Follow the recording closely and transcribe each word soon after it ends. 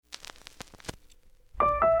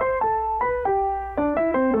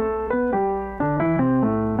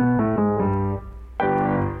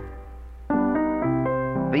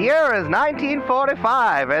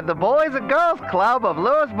1945, and the Boys and Girls Club of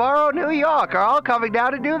Lewisboro, New York are all coming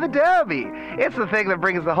down to do the Derby. It's the thing that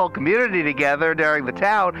brings the whole community together during the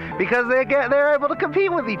town because they're able to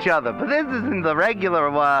compete with each other. But this isn't the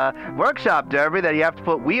regular workshop Derby that you have to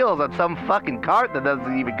put wheels on some fucking cart that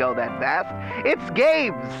doesn't even go that fast. It's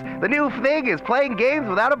games. The new thing is playing games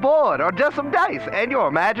without a board or just some dice and your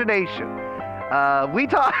imagination. We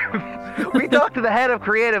talked to the head of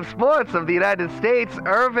creative sports of the United States,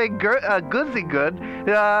 Irving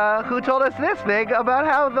Goodseygood, who told us this thing about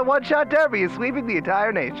how the one-shot derby is sweeping the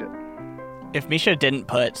entire nation. If Misha didn't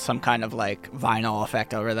put some kind of vinyl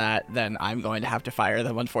effect over that, then I'm going to have to fire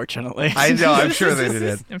them, unfortunately. I know, I'm sure they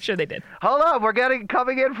did. I'm sure they did. Hold on, we're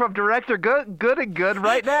coming in from director Good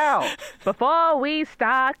right now. Before we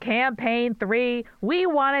start campaign 3, we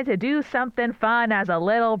wanted to do something fun as a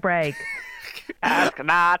little break. Ask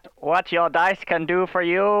not what your dice can do for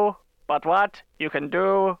you, but what you can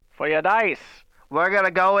do for your dice. We're going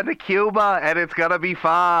to go into Cuba, and it's going to be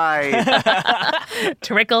fine.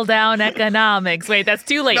 Trickle-down economics. Wait, that's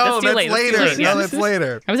too late. No, that's that's later. No, that's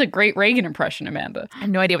later. That was a great Reagan impression, Amanda. I have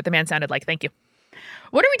no idea what the man sounded like. Thank you.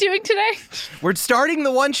 What are we doing today? We're starting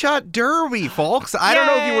the one-shot derby, folks. I don't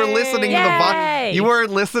know if you were listening to you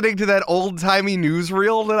weren't listening to that old-timey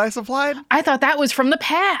newsreel that I supplied? I thought that was from the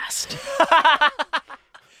past.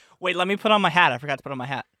 Wait, let me put on my hat. I forgot to put on my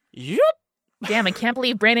hat. Yup. Damn, I can't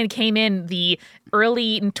believe Brandon came in the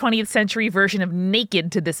early 20th century version of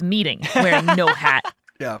naked to this meeting, wearing no hat.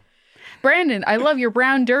 Yeah. Brandon, I love your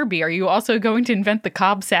brown derby. Are you also going to invent the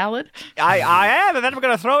Cobb salad? I am, and then we're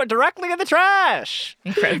going to throw it directly in the trash.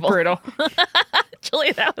 Incredible. Brutal.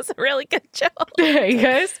 Julie, that was a really good joke. Hey,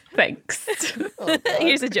 guys. Thanks.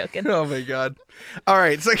 Here's a joke. Oh, my God. All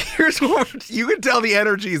right, so here's what you can tell the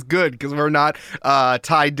energy is good because we're not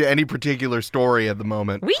tied to any particular story at the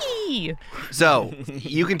moment. Whee! So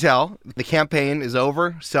you can tell the campaign is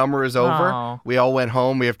over. Summer is over. Oh. We all went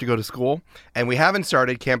home. We have to go to school. And we haven't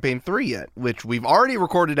started campaign 3 yet, which we've already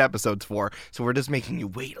recorded episodes for. So we're just making you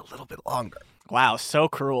wait a little bit longer. Wow, so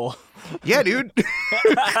cruel. Yeah, dude.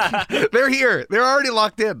 They're here. They're already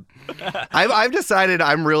locked in. I've decided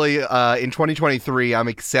I'm really, in 2023, I'm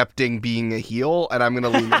accepting being a heel, and I'm going to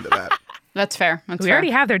lean into that. That's fair. That's We fair.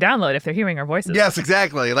 already have their download if they're hearing our voices. Yes,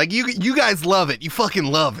 exactly. Like, you guys love it. You fucking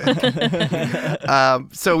love it.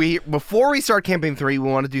 So before we start campaign 3, we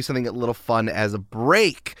want to do something a little fun as a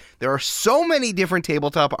break. There are so many different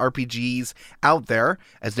tabletop RPGs out there,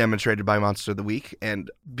 as demonstrated by Monster of the Week, and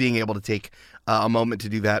being able to take a moment to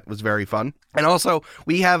do that was very fun. And also,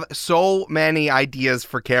 we have so many ideas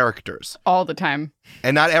for characters. All the time.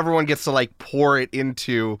 And not everyone gets to, pour it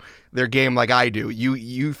into their game like I do.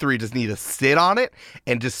 You three just need to sit on it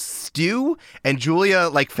and just stew. And Julia,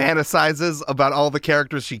 fantasizes about all the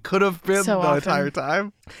characters she could have been the entire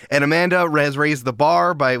time. And Amanda has raised the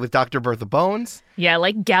bar with Dr. Bertha Bones. Yeah,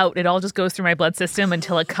 like gout, it all just goes through my blood system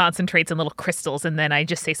until it concentrates in little crystals, and then I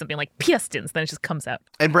just say something like pistons, then it just comes out.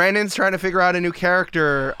 And Brandon's trying to figure out a new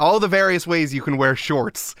character, all the various ways you can wear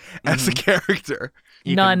shorts as a character.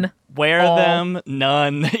 You None. Can wear them,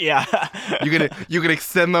 none. Yeah. You can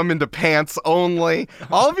extend them into pants only.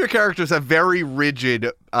 All of your characters have very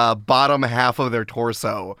rigid bottom half of their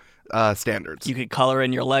torso standards. You could color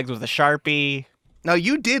in your legs with a Sharpie. No,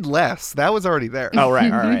 you did less. That was already there. Oh,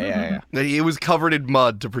 right. All right. Yeah. It was covered in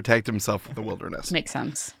mud to protect himself from the wilderness. Makes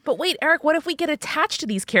sense. But wait, Eric, what if we get attached to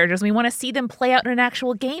these characters and we want to see them play out in an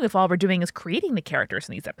actual game if all we're doing is creating the characters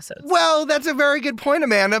in these episodes? Well, that's a very good point,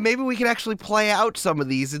 Amanda. Maybe we can actually play out some of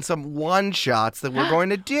these in some one-shots that we're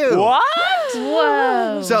going to do. What?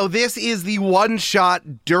 Whoa. So this is the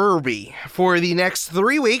one-shot derby. For the next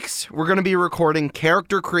 3 weeks, we're going to be recording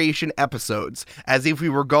character creation episodes as if we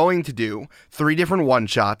were going to do 3 different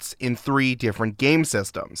one-shots in 3 different game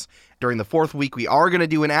systems. During the 4th week, we are going to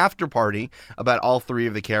do an after party about all 3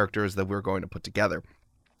 of the characters that we're going to put together.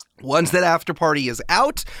 Once that after party is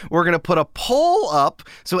out, we're going to put a poll up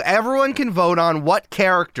so everyone can vote on what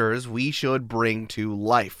characters we should bring to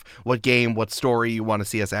life. What game, what story you want to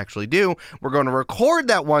see us actually do. We're going to record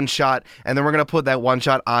that one shot, and then we're going to put that one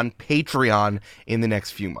shot on Patreon in the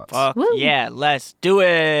next few months. Yeah, let's do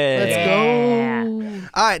it. Let's go.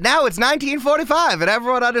 All right, now it's 1945, and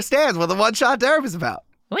everyone understands what the one-shot derby is about.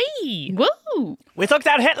 Whee! Woo! We took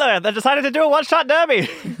down Hitler and decided to do a one-shot derby.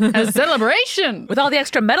 A celebration. With all the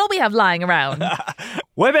extra metal we have lying around.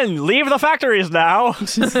 Women, leave the factories now.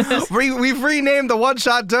 We've renamed the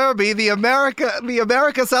one-shot derby the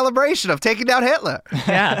America celebration of taking down Hitler.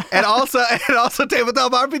 Yeah. and also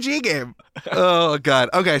tabletop RPG game. Oh, God.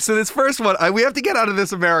 Okay, so this first one, we have to get out of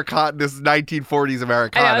this Americana, this 1940s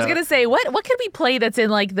Americana. I was gonna say, what can we play that's in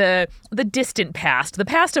like the distant past, the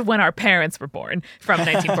past of when our parents were born from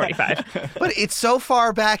 1945? But it's so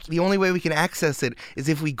far back, the only way we can access it is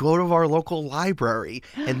if we go to our local library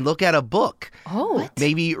and look at a book. Oh,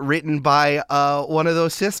 Maybe written by one of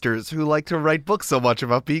those sisters who like to write books so much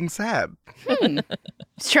about being sad.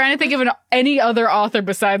 Just trying to think of any other author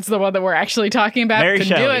besides the one that we're actually talking about. Mary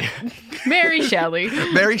Couldn't Shelley. do it. Mary Shelley.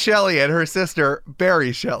 Mary Shelley and her sister,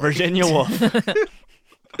 Barry Shelley. Virginia Woolf.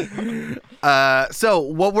 So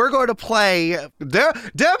what we're going to play,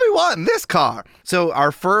 Derby won this car. So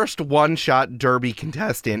our first one-shot Derby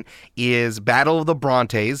contestant is Battle of the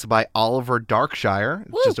Brontes by Oliver Darkshire.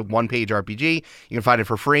 It's just a one-page RPG. You can find it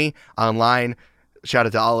for free online. Shout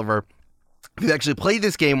out to Oliver. We've actually played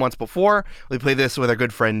this game once before. We played this with our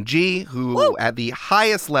good friend G, who at the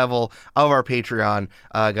highest level of our Patreon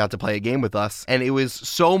got to play a game with us. And it was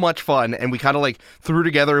so much fun. And we kind of like threw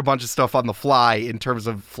together a bunch of stuff on the fly in terms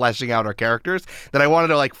of fleshing out our characters that I wanted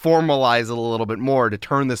to like formalize it a little bit more to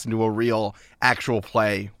turn this into a real actual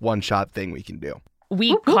play one-shot thing we can do.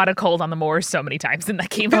 we caught a cold on the moors so many times in that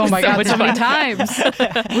game. Oh my God, so many fun. times.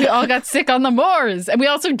 We all got sick on the moors. And we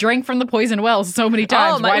also drank from the poison wells so many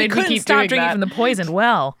times. Oh my, Why we did we couldn't keep stop doing drinking that? from the poison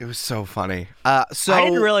well. It was so funny. So I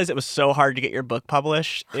didn't realize it was so hard to get your book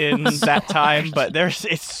published in that time, but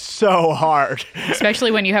it's so hard.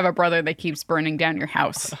 Especially when you have a brother that keeps burning down your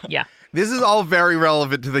house. Yeah. This is all very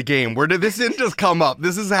relevant to the game. This didn't just come up.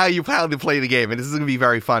 This is how you play the game, and this is going to be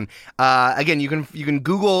very fun. Again, you can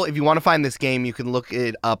Google, if you want to find this game, you can look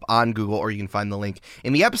it up on Google, or you can find the link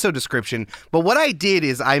in the episode description. But what I did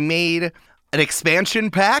is I made an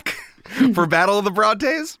expansion pack for Battle of the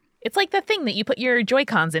Brontes. It's like the thing that you put your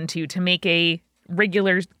Joy-Cons into to make a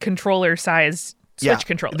regular controller size Switch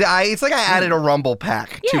controller. It's like I added a Rumble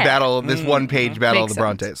pack to this one-page Battle Makes of the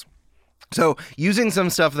Brontes. So, using some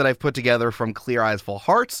stuff that I've put together from Clear Eyes Full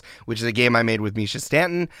Hearts, which is a game I made with Misha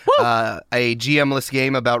Stanton, a GM-less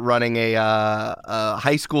game about running a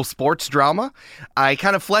high school sports drama, I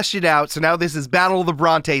kind of fleshed it out. So now this is Battle of the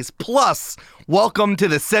Brontes plus Welcome to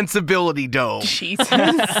the Sensibility Dome. Jesus.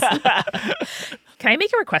 Can I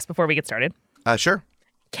make a request before we get started? Sure.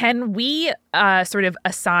 Can we sort of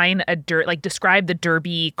assign describe the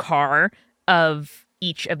derby car of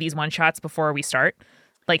each of these one-shots before we start?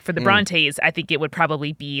 Like for the Brontes, I think it would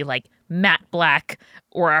probably be like matte black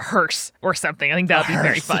or a hearse or something. I think that would be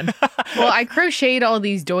very fun. Well, I crocheted all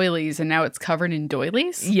these doilies and now it's covered in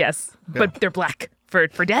doilies. Yes, but they're black for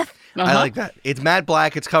death. I like that. It's matte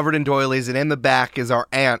black, it's covered in doilies, and in the back is our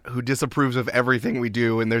aunt who disapproves of everything we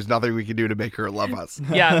do, and there's nothing we can do to make her love us.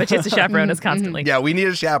 Yeah, but she has to chaperone us constantly. Yeah, we need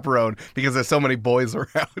a chaperone because there's so many boys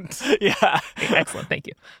around. Yeah. Excellent, thank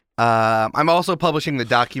you. I'm also publishing the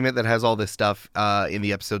document that has all this stuff in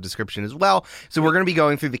the episode description as well. So we're going to be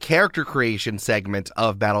going through the character creation segment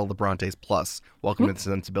of Battle of the Brontes Plus, Welcome to the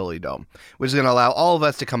Sensibility Dome, which is going to allow all of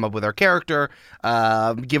us to come up with our character,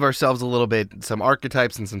 give ourselves a little bit, some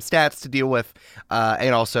archetypes and some stats to deal with,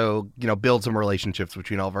 and also, build some relationships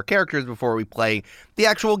between all of our characters before we play the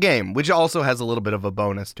actual game, which also has a little bit of a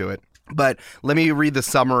bonus to it. But let me read the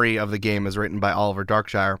summary of the game as written by Oliver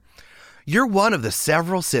Darkshire. You're one of the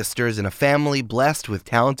several sisters in a family blessed with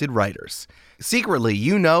talented writers. Secretly,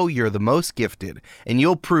 you know you're the most gifted, and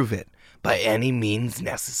you'll prove it by any means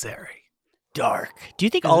necessary. Dark. Do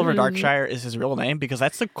you think Oliver Darkshire is his real name? Because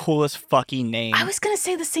that's the coolest fucking name. I was going to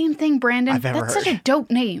say the same thing, Brandon. I've ever That's heard. such a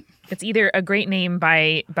dope name. It's either a great name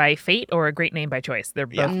by fate or a great name by choice. They're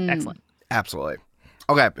both excellent. Absolutely.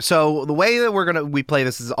 Okay, so the way that we play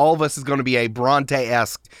this is all of us is going to be a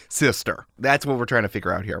Bronte-esque sister. That's what we're trying to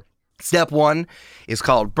figure out here. Step 1 is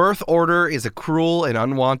called Birth Order is a Cruel and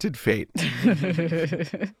Unwanted Fate.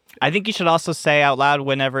 I think you should also say out loud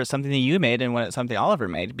whenever it's something that you made and when it's something Oliver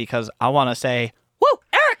made, because I want to say, woo,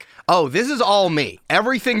 Eric! Oh, this is all me.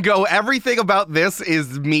 Everything about this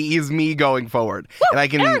is me going forward. Woo,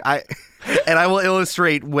 And I will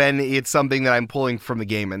illustrate when it's something that I'm pulling from the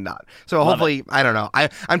game and not. So hopefully, I don't know.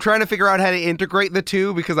 I'm trying to figure out how to integrate the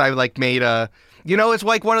two because I made a... it's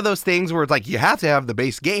like one of those things where it's like, you have to have the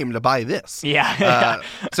base game to buy this. Yeah.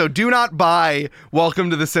 So do not buy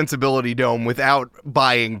Welcome to the Sensibility Dome without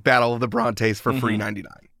buying Battle of the Brontes for free $99.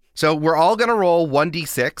 So we're all going to roll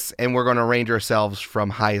 1d6, and we're going to range ourselves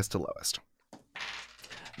from highest to lowest.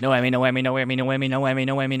 No whammy, no whammy, no whammy, no whammy, no whammy,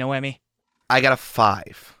 no whammy, no whammy. I got a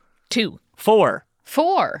 5. 2. 4.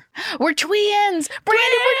 4. We're twins.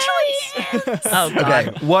 Brandon, we're twins. Oh, God.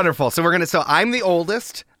 Okay, wonderful. So I'm the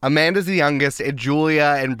oldest. Amanda's the youngest, and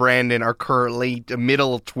Julia and Brandon are currently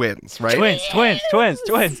middle twins, right? Twins.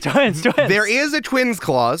 There is a twins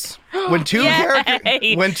clause. When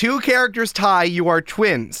two characters tie, you are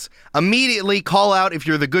twins. Immediately call out if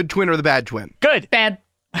you're the good twin or the bad twin. Good. Bad.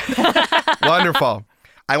 Wonderful.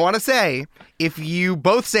 I want to say, if you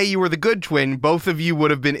both say you were the good twin, both of you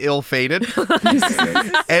would have been ill-fated.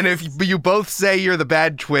 And if you both say you're the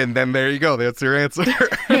bad twin, then there you go. That's your answer.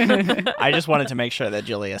 I just wanted to make sure that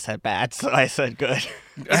Julia said bad, so I said good.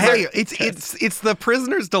 Hey, it's the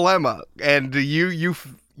prisoner's dilemma, and you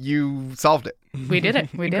solved it. We did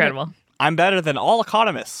it. We did Incredible. I'm better than all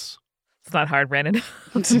economists. It's not hard, Brandon.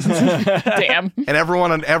 it. Damn. And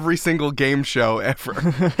everyone on every single game show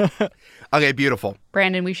ever. Okay, beautiful.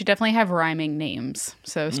 Brandon, we should definitely have rhyming names.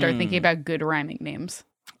 So start thinking about good rhyming names.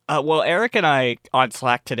 Well, Eric and I on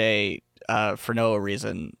Slack today, for no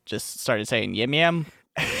reason, just started saying yim yam.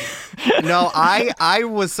 No, I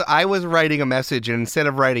was writing a message, and instead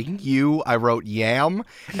of writing you, I wrote yam,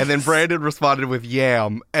 and then Brandon responded with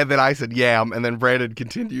yam, and then I said yam, and then Brandon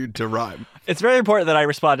continued to rhyme. It's very important that I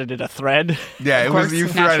responded in a thread. Yeah, it was you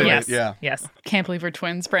threaded Yes. it. Yeah. Yes. Can't believe we're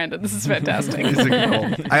twins, Brandon. This is fantastic. It's a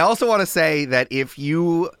good goal. I also want to say that if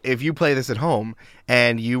you play this at home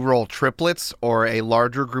and you roll triplets or a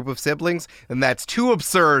larger group of siblings, then that's too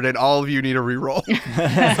absurd, and all of you need a reroll.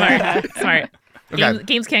 Smart. Okay.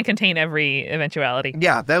 Games can't contain every eventuality.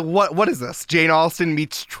 Yeah, that what is this? Jane Austen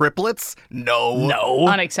meets triplets? No.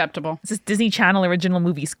 Unacceptable. Is this Disney Channel original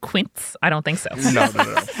movies Quints? I don't think so. No.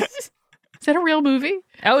 Is that a real movie?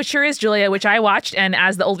 Oh, it sure is, Julia, which I watched, and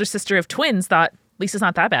as the older sister of twins, thought, at least it's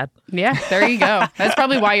not that bad. Yeah, there you go. That's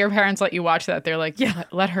probably why your parents let you watch that. They're like, yeah,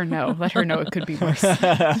 let her know. Let her know it could be worse.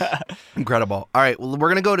 Incredible. All right, well, we're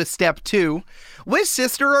going to go to step 2. Which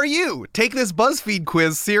sister are you? Take this BuzzFeed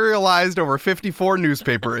quiz serialized over 54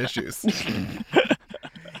 newspaper issues.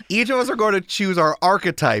 Each of us are going to choose our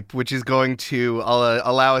archetype, which is going to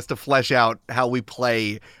allow us to flesh out how we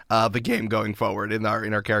play the game going forward in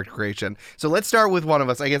our character creation. So let's start with one of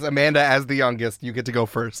us. I guess Amanda, as the youngest, you get to go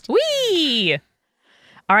first. Whee!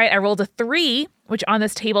 All right, I rolled a 3, which on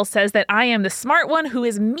this table says that I am the smart one who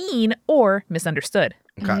is mean or misunderstood.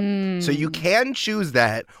 Okay. So you can choose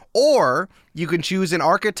that, or you can choose an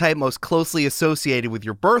archetype most closely associated with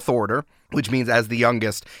your birth order, which means as the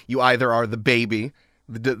youngest, you either are the baby,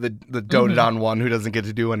 the doted on one who doesn't get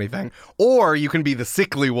to do anything, or you can be the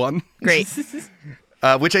sickly one. Great.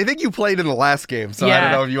 Which I think you played in the last game, so I Yeah.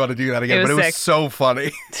 don't know if you want to do that again, It was but it sick. was so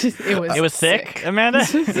funny. It was sick, Amanda?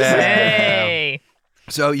 Hey.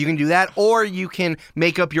 So you can do that, or you can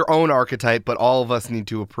make up your own archetype, but all of us need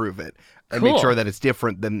to approve it and make Cool. sure that it's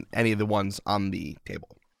different than any of the ones on the table.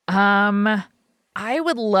 I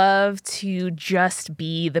would love to just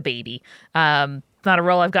be the baby. It's not a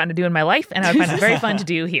role I've gotten to do in my life, and I would find it very fun to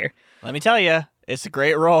do here. Let me tell you, it's a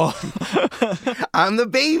great role. I'm the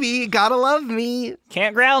baby, gotta love me.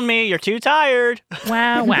 Can't ground me, you're too tired.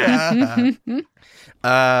 Wow.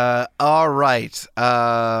 All right.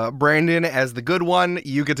 Brandon, as the good one,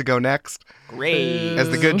 you get to go next. Great. As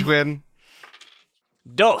the good twin.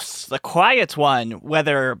 Dos, the quiet one,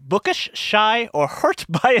 whether bookish, shy, or hurt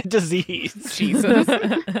by a disease. Jesus.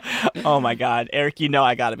 Oh my God. Eric, you know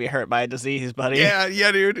I gotta be hurt by a disease, buddy.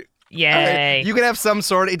 Yeah, dude. Yay. Okay, you can have some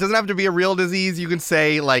sort. It doesn't have to be a real disease. You can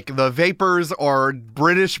say like the vapors or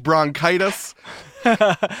British bronchitis.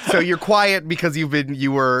 So you're quiet because you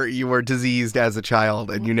were diseased as a child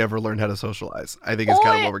and you never learned how to socialize. I think it's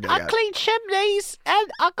kind of what we're getting at. clean chimneys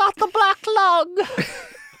and I got the black lung.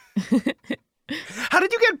 How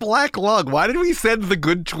did you get black lung? Why did we send the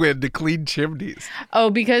good twin to clean chimneys? Oh,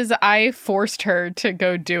 because I forced her to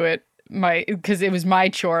go do it. Because it was my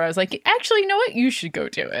chore. I was like, actually, you know what? You should go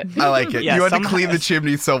do it. I like it. Yeah, you had to somehow- clean the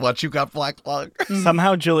chimney so much you got black lung.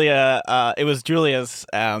 Somehow Julia, it was Julia's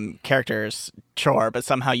character's chore, but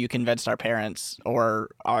somehow you convinced our parents or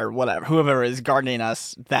whatever, whoever is gardening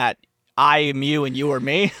us, that I am you and you are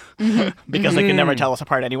me, because they can never tell us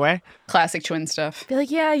apart anyway. Classic twin stuff. Be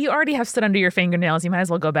like, yeah, you already have stood under your fingernails. You might as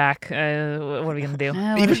well go back. What are we going to do?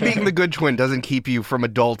 Even being the good twin doesn't keep you from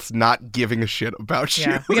adults not giving a shit about you.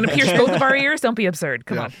 Yeah. We're going to pierce both of our ears? Don't be absurd.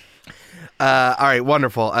 Come on. All right,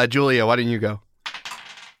 wonderful. Julia, why didn't you go?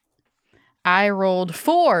 I rolled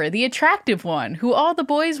 4, the attractive one, who all the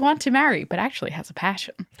boys want to marry, but actually has a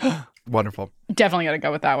passion. Wonderful. Definitely got to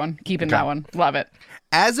go with that one. Keeping that one. Love it.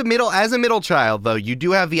 As a middle child, though, you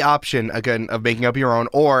do have the option again of making up your own,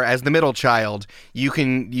 or as the middle child, you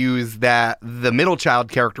can use the middle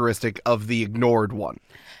child characteristic of the ignored one.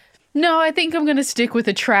 No, I think I'm going to stick with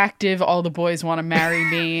attractive. All the boys want to marry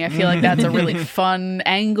me. I feel like that's a really fun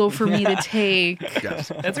angle for me to take. Yes.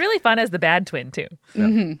 That's really fun as the bad twin, too.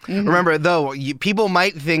 Remember, though, people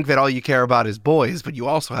might think that all you care about is boys, but you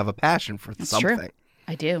also have a passion for something. True.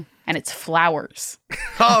 I do. And it's flowers.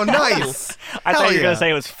 Oh, nice. I thought you were yeah. going to say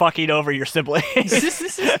it was fucking over your siblings.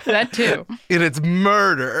 That too. And it's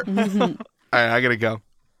murder. All right, I gotta go.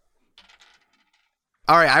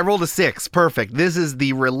 All right, I rolled a 6. Perfect. This is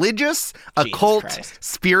the religious, occult, Christ.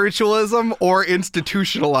 spiritualism, or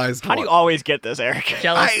institutionalized How one. do you always get this, Eric?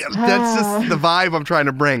 Jealous. That's just the vibe I'm trying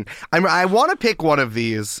to bring. I want to pick one of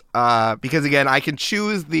these because, again, I can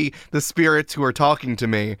choose the spirits who are talking to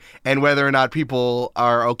me and whether or not people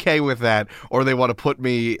are okay with that or they want to put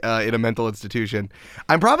me in a mental institution.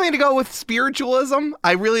 I'm probably going to go with spiritualism.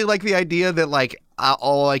 I really like the idea that, like,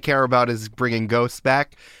 all I care about is bringing ghosts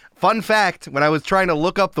back. Fun fact, when I was trying to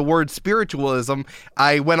look up the word spiritualism,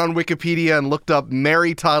 I went on Wikipedia and looked up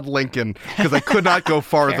Mary Todd Lincoln because I could not go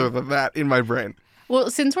farther than that in my brain.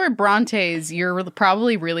 Well, since we're Brontes, you're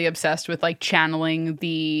probably really obsessed with like channeling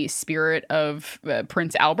the spirit of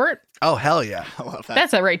Prince Albert. Oh, hell yeah. I love that.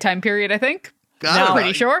 That's the right time period, I think. I don't know.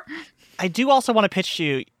 Pretty sure. I do also want to pitch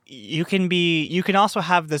you. You can also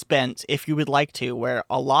have this bent if you would like to, where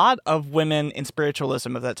a lot of women in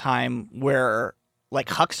spiritualism of that time were like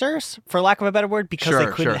hucksters, for lack of a better word, because they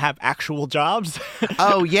couldn't have actual jobs.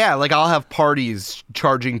 Oh, yeah. Like, I'll have parties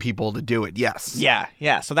charging people to do it. Yes.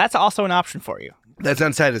 Yeah. So that's also an option for you. That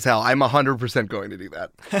sounds sad as hell. I'm 100% going to do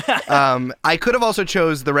that. I could have also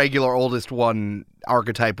chose the regular oldest one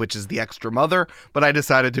archetype, which is the extra mother, but I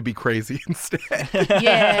decided to be crazy instead.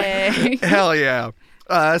 Yay. Hell yeah.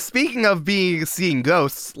 Speaking of seeing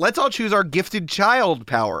ghosts, let's all choose our gifted child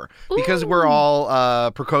power. Because we're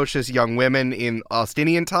all precocious young women in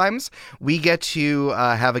Austinian times, we get to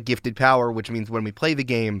have a gifted power, which means when we play the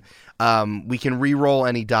game, we can re-roll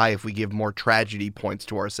any die if we give more tragedy points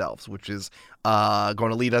to ourselves, which is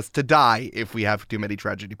going to lead us to die if we have too many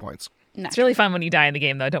tragedy points. It's really fun when you die in the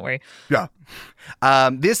game, though. Don't worry. Yeah.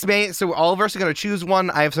 So all of us are going to choose one.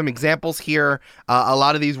 I have some examples here. A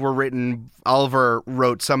lot of these were written. Oliver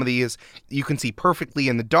wrote some of these. You can see perfectly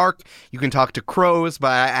in the dark. You can talk to crows,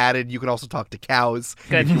 but I added you can also talk to cows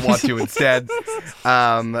if you want to instead.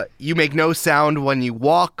 You make no sound when you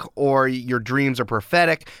walk, or your dreams are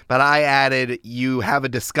prophetic, but I added you have a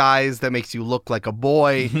disguise that makes you look like a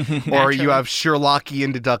boy, or you have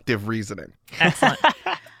Sherlockian deductive reasoning. Excellent.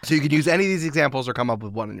 So you can use any of these examples or come up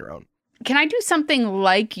with one on your own. Can I do something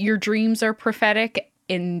like your dreams are prophetic?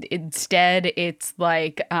 And instead, it's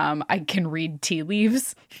like I can read tea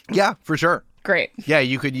leaves. Yeah, for sure. Great. Yeah,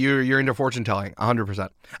 you could. You're into fortune telling, 100%.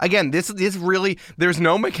 Again, this is really. There's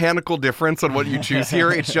no mechanical difference on what you choose here.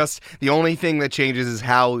 It's just the only thing that changes is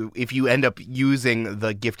how if you end up using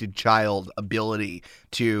the gifted child ability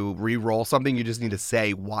to re-roll something, you just need to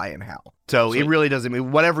say why and how. So it really doesn't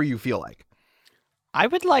mean whatever you feel like. I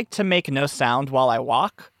would like to make no sound while I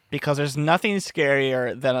walk, because there's nothing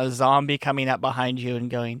scarier than a zombie coming up behind you and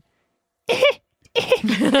going,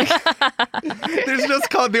 There's just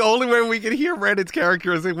the only way we can hear Brandon's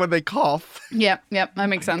character is when they cough. Yep, that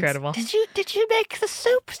makes sense. Incredible. Did you make the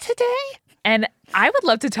soup today? And I would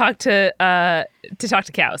love to talk to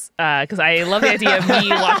cows because I love the idea of me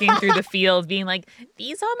walking through the field being like,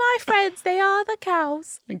 these are my friends. They are the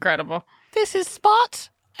cows. Incredible. This is Spot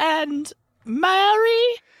and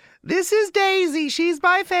Mary. This is Daisy. She's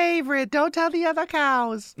my favorite. Don't tell the other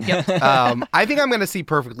cows. Yep. I think I'm going to see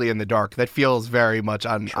perfectly in the dark. That feels very much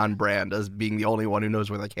on brand as being the only one who knows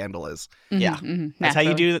where the candle is. Yeah. That's how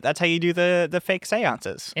you do. That's how you do the fake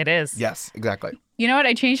seances. It is. Yes, exactly. You know what?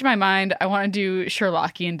 I changed my mind. I want to do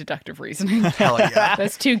Sherlockian deductive reasoning. Hell yeah.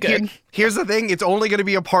 That's too good. Here's the thing. It's only going to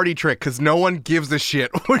be a party trick because no one gives a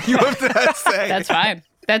shit what you have to say. That's fine.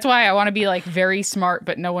 That's why I want to be like very smart,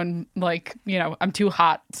 but no one like, I'm too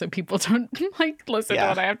hot, so people don't like listen to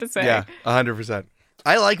what I have to say. Yeah, 100%.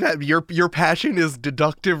 I like that. Your passion is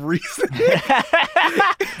deductive reasoning.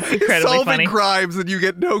 Incredibly Solving funny. crimes and you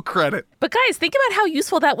get no credit. But guys, think about how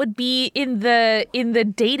useful that would be in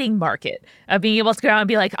the dating market of being able to go out and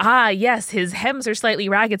be like, yes, his hems are slightly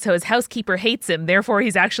ragged, so his housekeeper hates him. Therefore,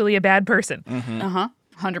 he's actually a bad person.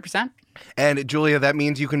 100%. And Julia, that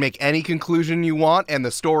means you can make any conclusion you want, and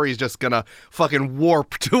the story is just gonna fucking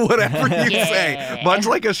warp to whatever you say, much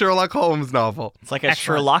like a Sherlock Holmes novel. It's like a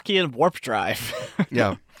Sherlockian warp drive.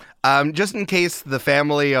 Yeah. Just in case the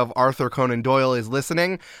family of Arthur Conan Doyle is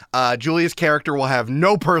listening, Julia's character will have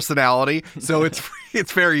no personality, so it's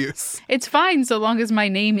fair use. It's fine so long as my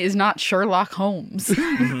name is not Sherlock Holmes.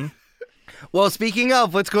 Well, speaking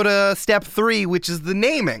of, let's go to step 3, which is the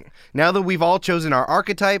naming. Now that we've all chosen our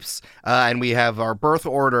archetypes and we have our birth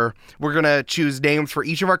order, we're going to choose names for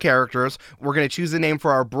each of our characters. We're going to choose a name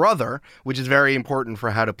for our brother, which is very important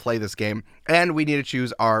for how to play this game. And we need to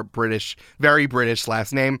choose our very British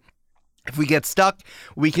last name. If we get stuck,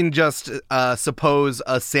 we can just suppose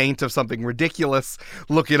a saint of something ridiculous,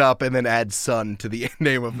 look it up, and then add son to the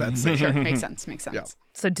name of that saint. Sure, makes sense. Yeah.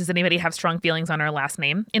 So does anybody have strong feelings on our last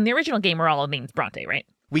name? In the original game, we're all named Bronte, right?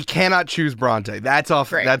 We cannot choose Bronte. That's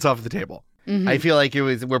off. Right. That's off the table. I feel like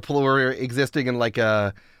we're existing in like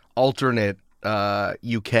a alternate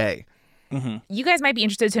UK. You guys might be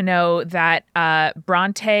interested to know that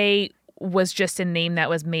Bronte was just a name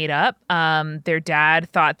that was made up. Their dad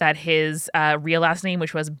thought that his real last name,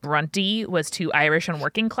 which was Brunty, was too Irish and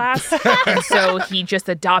working class. And so he just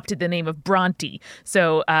adopted the name of Bronte.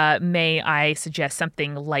 So may I suggest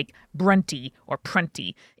something like Brunty or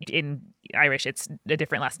Prunty? In Irish, it's a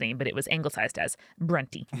different last name, but it was anglicized as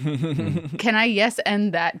Brunty. Can I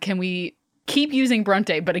end that? Can we keep using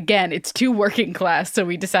Bronte? But again, it's too working class, so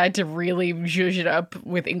we decide to really zhuzh it up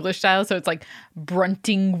with English style. So it's like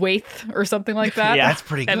Bruntingwaith or something like that. Yeah. That's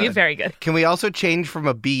pretty good. That'd be very good. Can we also change from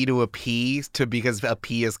a B to a P because a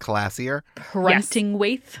P is classier?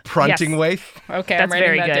 Pruntingwaith. Pruntingwaith. Okay, That's I'm writing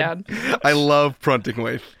very that good. down. I love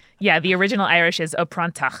Pruntingwaith. Yeah, the original Irish is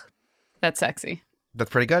Oprantach. That's sexy. That's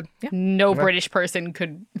pretty good. No British person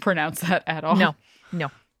could pronounce that at all. No.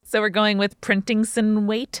 So we're going with Printingson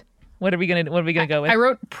Weight. What are we gonna go with? I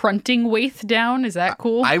wrote Pruntingwaith down. Is that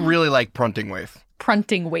cool? I really like Pruntingwaith.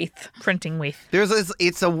 Pruntingwaith. Printing Weight.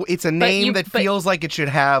 It's a name that feels like it should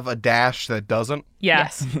have a dash that doesn't. Yeah.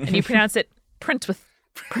 Yes. And you pronounce it print with.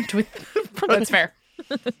 That's fair.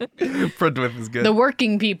 Pruntingwaith is good. The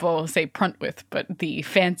working people say Pruntwith, but the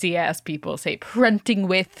fancy ass people say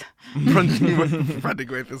Pruntingwaith.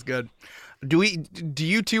 Pruntingwaith is good. Do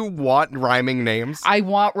you two want rhyming names? I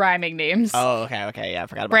want rhyming names. Oh, okay. Yeah, I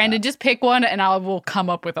forgot about Brandon, just pick one and I will come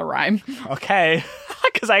up with a rhyme. that. Okay.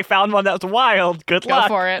 Because I found one that was wild. Good Go luck.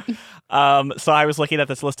 for it. So I was looking at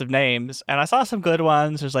this list of names, and I saw some good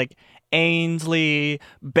ones. There's like Ainsley,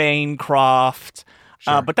 Bancroft.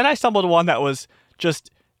 But then I stumbled on one that was just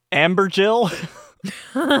Amber Jill.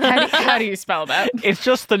 How do you spell that? It's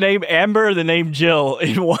just the name Amber, the name Jill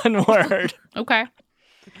in one word. Okay.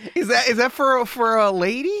 Is that for a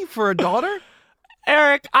lady? For a daughter?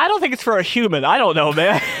 Eric, I don't think it's for a human. I don't know,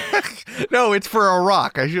 man. No, it's for a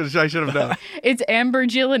rock. I should have known. It's Amber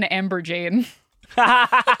Jill and Amber Jane.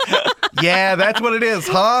 Yeah, that's what it is,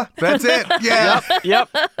 huh? That's it. Yeah. Yep.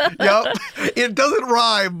 Yep. It doesn't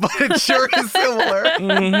rhyme, but it sure is similar.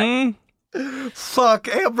 Mm-hmm. Fuck,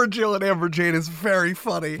 Amber Jill and Amber Jane is very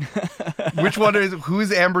funny.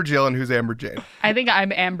 Who's Amber Jill and who's Amber Jane? I think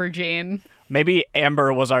I'm Amber Jane. Maybe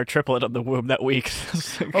Amber was our triplet of the womb that we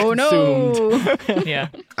consumed. Oh no. Yeah.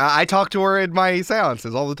 I talk to her in my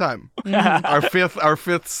seances all the time. Our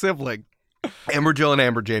fifth sibling. Amber Jill and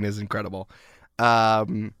Amber Jane is incredible.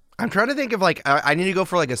 I'm trying to think of I need to go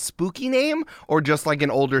for like a spooky name or just like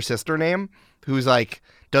an older sister name who's like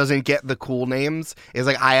doesn't get the cool names. Is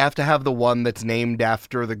like I have to have the one that's named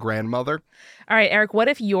after the grandmother. All right, Eric, what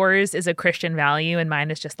if yours is a Christian value and mine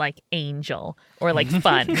is just like angel or like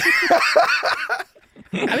fun?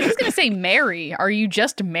 I was just gonna say Mary. Are you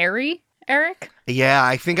just Mary, Eric? Yeah,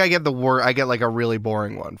 I think I get I get like a really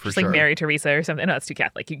boring one for Just sure. like Mary Teresa or something. No, that's too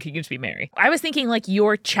Catholic. You can just be Mary. I was thinking like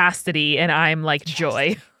you're chastity and I'm like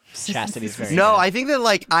joy. Chastity's very No, good. I think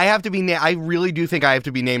that I have to be. I really do think I have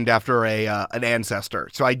to be named after an ancestor.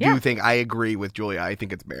 So I do think I agree with Julia. I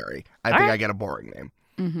think it's Mary. I think I get a boring name.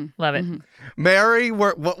 Love it. Mary,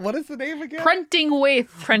 what is the name again? Pruntingwaith.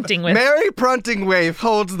 Printing with. Mary Pruntingwaith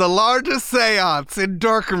holds the largest seance in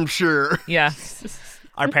Dorkhamshire. Yeah.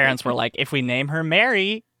 Our parents were like, if we name her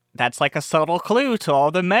Mary, that's like a subtle clue to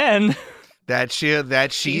all the men. That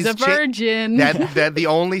she's a virgin. that the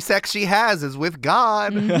only sex she has is with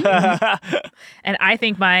God. And I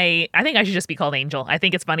think I should just be called Angel. I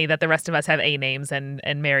think it's funny that the rest of us have A names and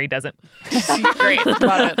Mary doesn't. Great.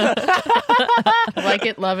 Love it. Like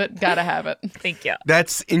it, love it, gotta have it. Thank you.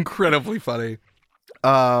 That's incredibly funny.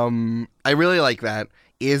 I really like that.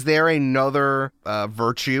 Is there another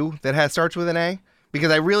virtue that starts with an A? Because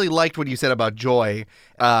I really liked what you said about joy,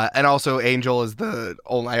 and also Angel is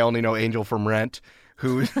I only know Angel from Rent,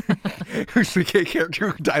 who who's the gay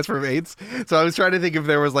character who dies from AIDS. So I was trying to think if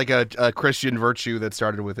there was like a Christian virtue that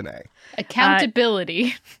started with an A.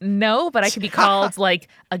 Accountability. No, but I could be called like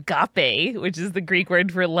agape, which is the Greek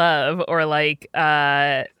word for love, or like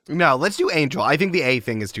No, let's do Angel. I think the A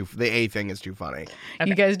thing is too funny.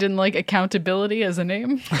 You guys didn't like accountability as a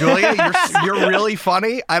name? Julia, you're really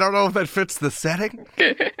funny. I don't know if that fits the setting.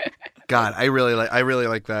 God, I really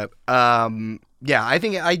like that. Yeah, I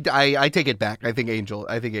think I take it back. I think Angel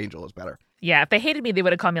is better. Yeah, if they hated me, they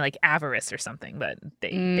would have called me like avarice or something, but they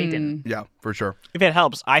didn't. Yeah, for sure. If it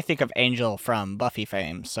helps, I think of Angel from Buffy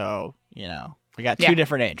fame, so, we got two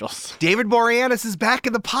different angels. David Boreanaz is back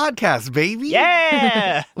in the podcast, baby.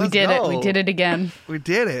 Yeah! We did it. We did it again. We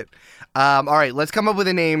did it. All right, let's come up with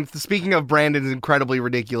a name. Speaking of Brandon's incredibly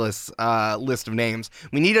ridiculous list of names,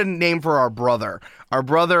 we need a name for our brother. Our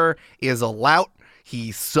brother is a lout.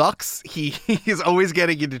 He sucks. He is always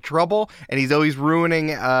getting into trouble, and he's always ruining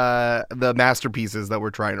the masterpieces that we're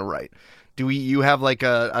trying to write. You have like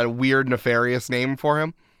a weird, nefarious name for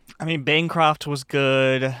him? I mean, Bancroft was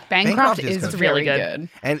good. Bancroft is good. really good.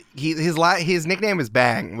 And his nickname is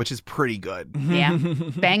Bang, which is pretty good. Yeah.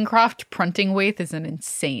 Bancroft Pruntingwaith is an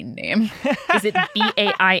insane name. Is it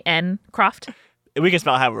B-A-I-N Croft? We can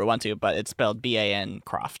spell however we want to, but it's spelled B-A-N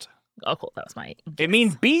Croft. Oh, cool. That was my guess. It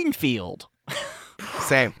means bean field.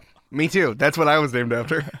 Same. Me too. That's what I was named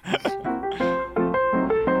after.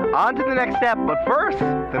 On to the next step, but first,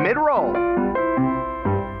 the mid-roll.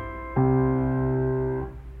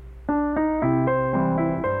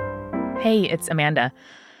 Hey, it's Amanda.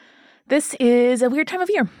 This is a weird time of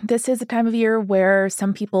year. This is a time of year where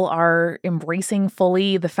some people are embracing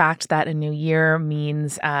fully the fact that a new year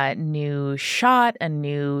means a new shot, a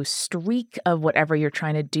new streak of whatever you're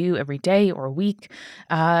trying to do every day or week,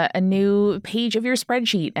 a new page of your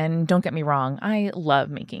spreadsheet. And don't get me wrong, I love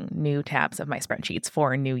making new tabs of my spreadsheets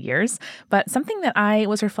for New Year's. But something that I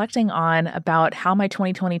was reflecting on about how my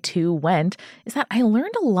 2022 went is that I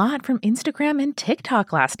learned a lot from Instagram and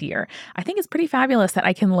TikTok last year. I think it's pretty fabulous that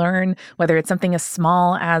I can learn whether it's something as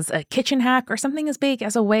small as a kitchen hack or something as big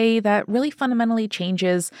as a way that really fundamentally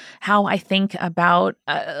changes how I think about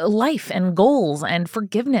life and goals and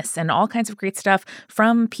forgiveness and all kinds of great stuff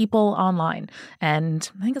from people online. And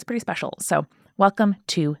I think it's pretty special. So welcome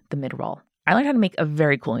to the mid-roll. I learned how to make a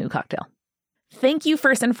very cool new cocktail. Thank you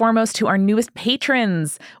first and foremost to our newest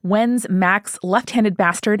patrons, Wens, Max, Left-Handed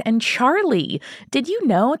Bastard, and Charlie. Did you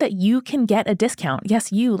know that you can get a discount?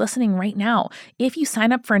 Yes, you listening right now. If you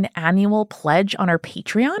sign up for an annual pledge on our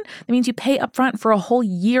Patreon, that means you pay upfront for a whole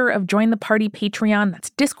year of Join the Party Patreon.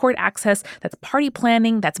 That's Discord access, that's party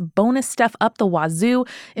planning, that's bonus stuff up the wazoo.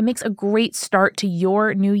 It makes a great start to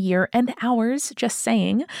your new year and ours, just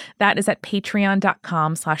saying. That is at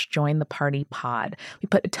patreon.com/jointhepartypod. We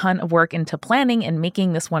put a ton of work into planning and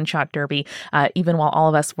making this one-shot derby, even while all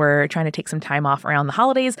of us were trying to take some time off around the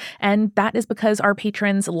holidays. And that is because our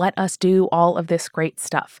patrons let us do all of this great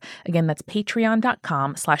stuff. Again, that's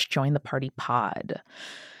patreon.com/jointhepartypod.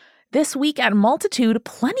 This week at Multitude,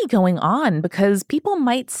 plenty going on because people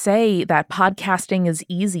might say that podcasting is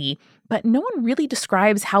easy, but no one really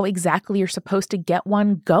describes how exactly you're supposed to get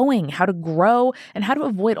one going, how to grow, and how to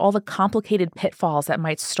avoid all the complicated pitfalls that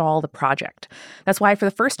might stall the project. That's why for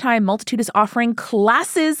the first time, Multitude is offering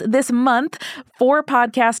classes this month for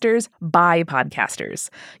podcasters by podcasters.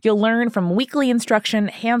 You'll learn from weekly instruction,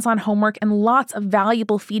 hands-on homework, and lots of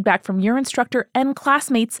valuable feedback from your instructor and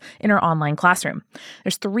classmates in our online classroom.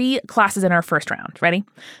 There's 3 classes in our first round. Ready?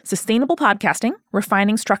 Sustainable podcasting,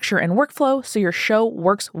 refining structure and workflow so your show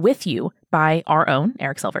works with you, by our own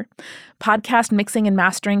Eric Silver, podcast mixing and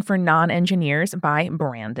mastering for non-engineers by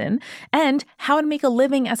Brandon, and how to make a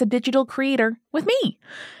living as a digital creator with me.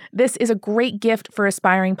 This is a great gift for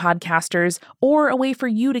aspiring podcasters or a way for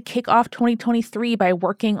you to kick off 2023 by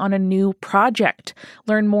working on a new project.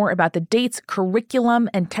 Learn more about the dates, curriculum,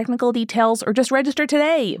 and technical details, or just register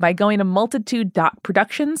today by going to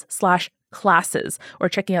multitude.productions/classes or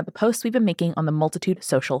checking out the posts we've been making on the Multitude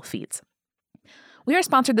social feeds. We are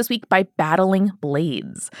sponsored this week by Battling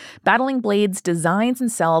Blades. Battling Blades designs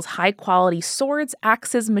and sells high-quality swords,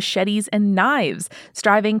 axes, machetes, and knives,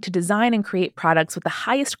 striving to design and create products with the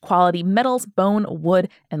highest quality metals, bone, wood,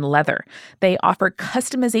 and leather. They offer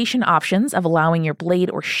customization options of allowing your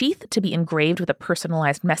blade or sheath to be engraved with a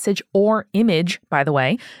personalized message or image, by the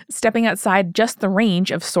way. Stepping outside just the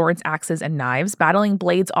range of swords, axes, and knives, Battling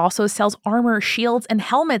Blades also sells armor, shields, and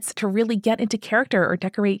helmets to really get into character or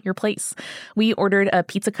decorate your place. We ordered ordered a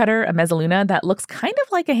pizza cutter, a mezzaluna, that looks kind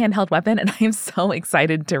of like a handheld weapon, and I am so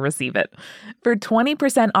excited to receive it. For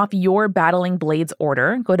 20% off your Battling Blades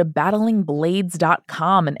order, go to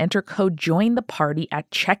battlingblades.com and enter code JOINTHEPARTY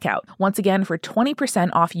at checkout. Once again, for 20%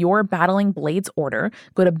 off your Battling Blades order,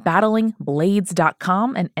 go to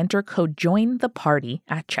battlingblades.com and enter code JOINTHEPARTY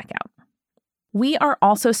at checkout. We are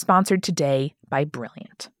also sponsored today by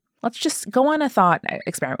Brilliant. Let's just go on a thought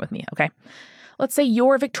experiment with me, okay? Let's say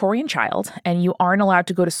you're a Victorian child and you aren't allowed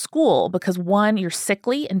to go to school because 1, you're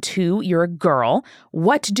sickly, and 2, you're a girl.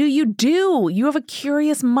 What do? You have a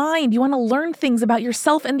curious mind. You want to learn things about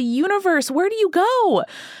yourself and the universe. Where do you go?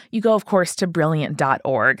 You go, of course, to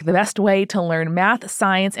brilliant.org, the best way to learn math,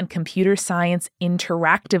 science, and computer science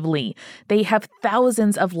interactively. They have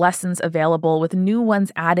thousands of lessons available with new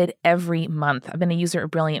ones added every month. I've been a user of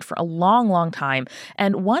Brilliant for a long, long time.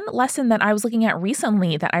 And one lesson that I was looking at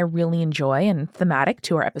recently that I really enjoy and thematic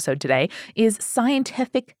to our episode today is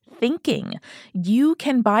scientific thinking. You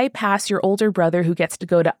can bypass your older brother who gets to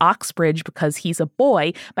go to Oxbridge because he's a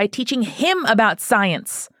boy by teaching him about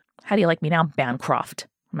science. How do you like me now, Bancroft?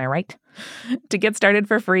 Am I right? To get started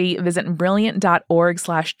for free, visit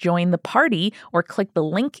brilliant.org/join-the-party or click the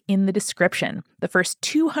link in the description. The first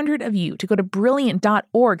 200 of you to go to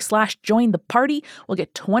brilliant.org/join-the-party will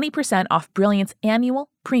get 20% off Brilliant's annual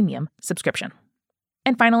premium subscription.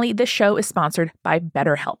 And finally, this show is sponsored by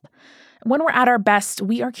BetterHelp. When we're at our best,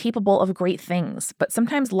 we are capable of great things, but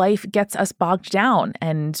sometimes life gets us bogged down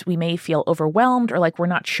and we may feel overwhelmed or like we're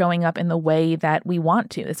not showing up in the way that we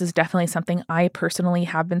want to. This is definitely something I personally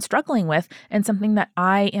have been struggling with and something that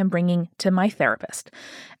I am bringing to my therapist.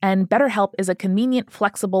 And BetterHelp is a convenient,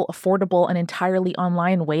 flexible, affordable, and entirely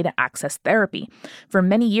online way to access therapy. For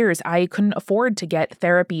many years, I couldn't afford to get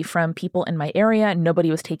therapy from people in my area.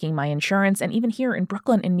 Nobody was taking my insurance. And even here in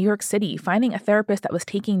Brooklyn, in New York City, finding a therapist that was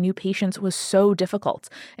taking new patients was so difficult.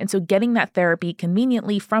 And so getting that therapy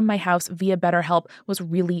conveniently from my house via BetterHelp was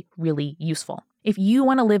really, really useful. If you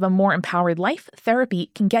want to live a more empowered life,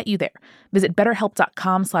 therapy can get you there. Visit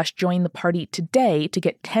betterhelp.com/join-the-party today to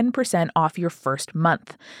get 10% off your first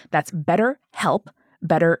month. That's BetterHelp,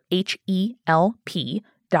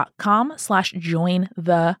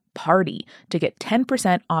 BetterHelp.com/join-the-party to get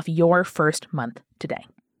 10% off your first month today.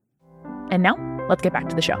 And now, let's get back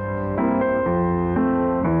to the show.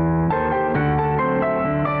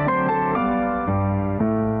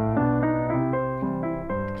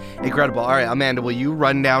 Incredible. All right, Amanda, will you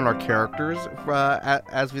run down our characters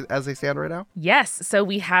as they stand right now? Yes. So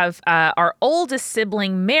we have our oldest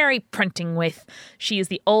sibling, Mary Prentingwith. She is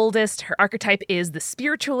the oldest. Her archetype is the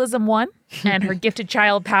spiritualism one, and her gifted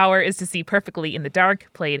child power is to see perfectly in the dark,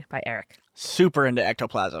 played by Eric. Super into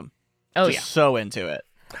ectoplasm. Oh, Just so into it.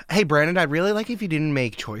 Hey, Brandon, I'd really like if you didn't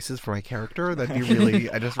make choices for my character. That'd be really...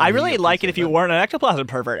 I really like it if you weren't an ectoplasm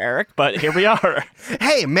pervert, Eric, but here we are.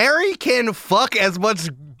 Hey, Mary can fuck as much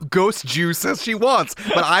ghost juice as she wants,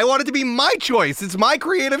 but I want it to be my choice. It's my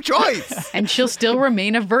creative choice. And she'll still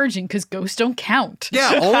remain a virgin because ghosts don't count.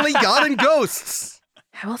 Yeah, only God and ghosts.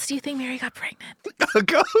 How else do you think Mary got pregnant? A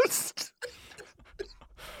ghost?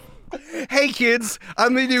 Hey kids,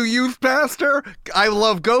 I'm the new youth pastor. I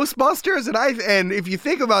love Ghostbusters, and if you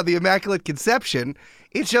think about the Immaculate Conception,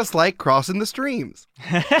 it's just like crossing the streams.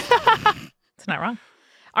 It's not wrong.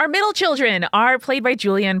 Our middle children are played by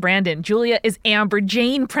Julia and Brandon. Julia is Amber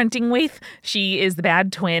Jane Prentingwith. She is the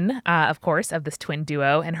bad twin, of course, of this twin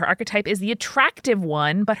duo, and her archetype is the attractive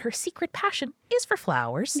one, but her secret passion is for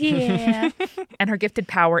flowers. Yeah. And her gifted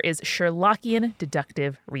power is Sherlockian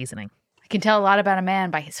deductive reasoning. Can tell a lot about a man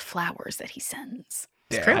by his flowers that he sends.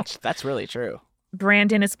 It's true. That's really true.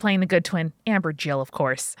 Brandon is playing the good twin, Amber Jill, of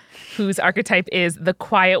course, whose archetype is the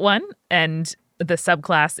quiet one, and the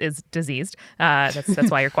subclass is diseased. That's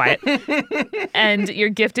why you're quiet. And your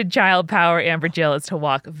gifted child power, Amber Jill, is to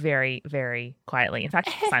walk very, very quietly. In fact,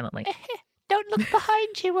 silently. Don't look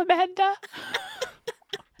behind you, Amanda.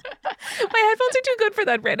 My headphones are too good for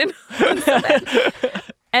that, Brandon.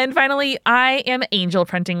 And finally, I am Angel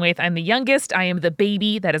Prentingwith. I'm the youngest. I am the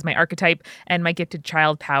baby. That is my archetype. And my gifted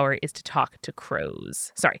child power is to talk to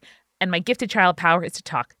crows. And my gifted child power is to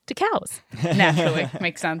talk to cows. Naturally.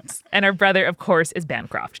 Makes sense. And our brother, of course, is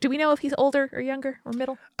Bancroft. Do we know if he's older or younger or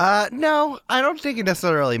middle? No, I don't think it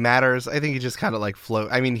necessarily matters. I think he just kind of like float.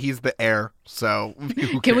 I mean, he's the heir, so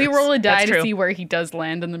who Can we cares? roll a die That's to true. see where he does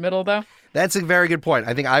land in the middle, though? That's a very good point.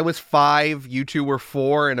 I think I was 5, you two were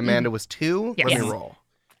 4, and Amanda was 2. Yes. Let me roll.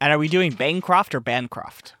 And are we doing Bancroft or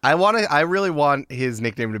Bancroft? I really want his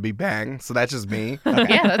nickname to be Bang, so that's just me.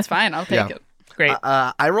 Yeah, that's fine. I'll take it. Great.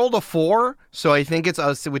 I rolled a 4, so I think it's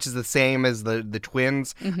us, which is the same as the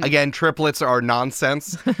twins. Again, triplets are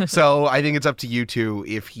nonsense, so I think it's up to you two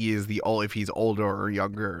if he's older or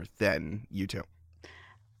younger than you two.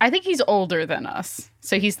 I think he's older than us,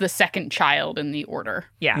 so he's the second child in the order.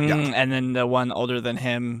 Yeah. And then the one older than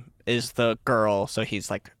him is the girl, so he's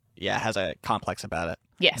like, has a complex about it.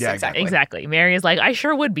 Yes, Yeah, exactly. Exactly. Mary is like, I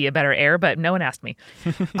sure would be a better heir, but no one asked me.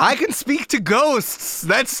 I can speak to ghosts.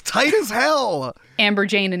 That's tight as hell. Amber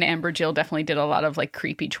Jane and Amber Jill definitely did a lot of like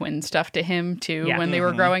creepy twin stuff to him too Yeah. when they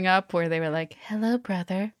were growing up, where they were like, "Hello,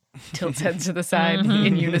 brother," tilts heads to the side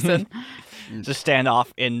in unison. Just stand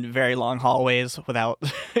off in very long hallways without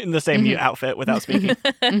in the same outfit without speaking.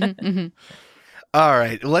 All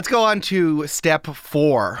right, let's go on to step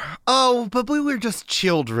 4. Oh, but we were just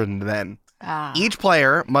children then. Each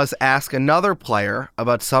player must ask another player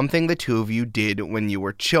about something the two of you did when you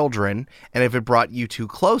were children, and if it brought you two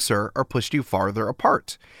closer or pushed you farther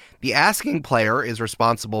apart. The asking player is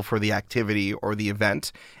responsible for the activity or the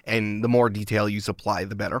event, and the more detail you supply,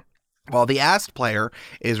 the better, while the asked player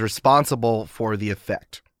is responsible for the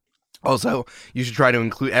effect. Also, you should try to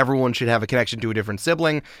include, everyone should have a connection to a different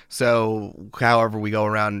sibling, so however we go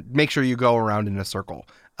around, make sure you go around in a circle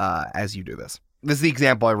as you do this. This is the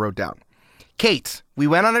example I wrote down. Kate, we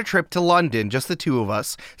went on a trip to London, just the two of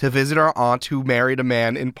us, to visit our aunt who married a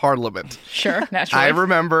man in Parliament. Sure, naturally. I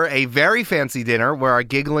remember a very fancy dinner where our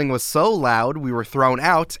giggling was so loud we were thrown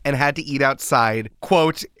out and had to eat outside,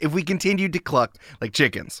 quote, if we continued to cluck like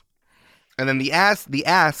chickens. And then the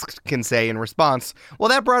asked can say in response, well,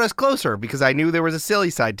 that brought us closer because I knew there was a silly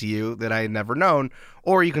side to you that I had never known.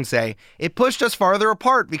 Or you can say, it pushed us farther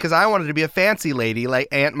apart because I wanted to be a fancy lady like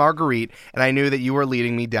Aunt Marguerite, and I knew that you were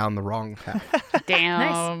leading me down the wrong path.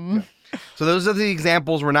 Damn. Nice. So those are the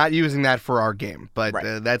examples. We're not using that for our game, but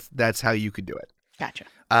Right. that's how you could do it. Gotcha.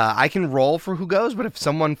 I can roll for who goes, but if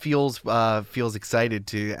someone feels excited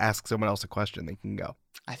to ask someone else a question, they can go.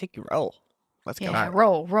 I think you roll. Let's go. Yeah,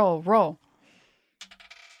 roll.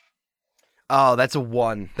 Oh, that's a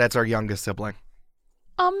 1. That's our youngest sibling.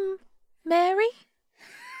 Mary,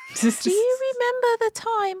 do you remember the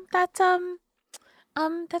time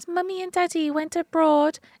that Mummy and Daddy went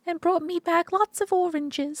abroad and brought me back lots of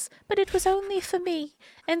oranges, but it was only for me.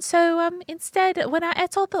 And so instead, when I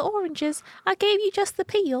ate all the oranges, I gave you just the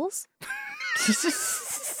peels.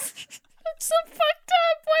 That's so fucked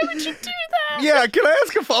up. Why would you do that? Yeah, can I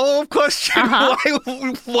ask a follow-up question?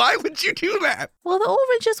 Why would you do that? Well, the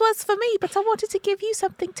oranges was for me, but I wanted to give you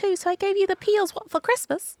something too, so I gave you the peels for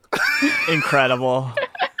Christmas. Incredible.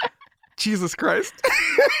 Jesus Christ.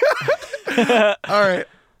 All right.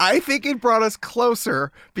 I think it brought us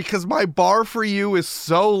closer because my bar for you is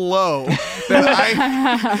so low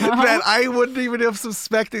that I wouldn't even have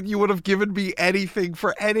suspected you would have given me anything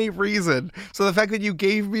for any reason. So the fact that you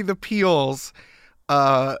gave me the peels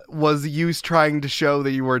was you trying to show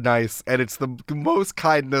that you were nice, and it's the most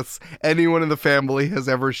kindness anyone in the family has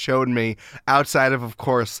ever shown me, outside of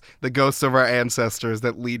course, the ghosts of our ancestors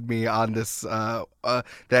that lead me on this,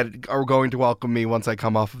 that are going to welcome me once I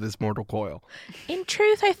come off of this mortal coil. In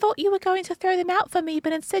truth, I thought you were going to throw them out for me,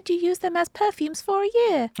 but instead you used them as perfumes for a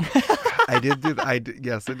year. I did do that.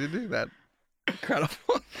 Yes, I did do that.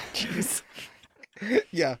 Incredible. Jeez.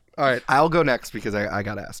 Yeah. All right. I'll go next because I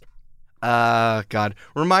got asked. God.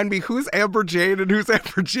 Remind me, who's Amber Jane and who's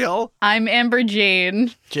Amber Jill? I'm Amber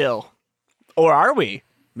Jane. Jill. Or are we?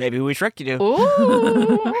 Maybe we tricked you to.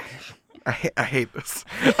 Ooh. I hate this.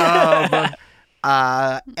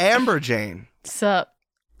 Amber Jane. Sup?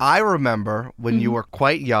 I remember when you were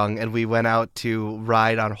quite young and we went out to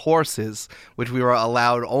ride on horses, which we were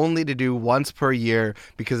allowed only to do once per year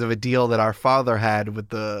because of a deal that our father had with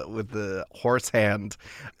the horse hand,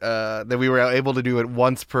 that we were able to do it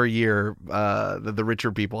once per year. The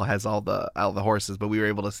richer people has all the horses, but we were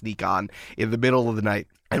able to sneak on in the middle of the night.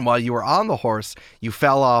 And while you were on the horse, you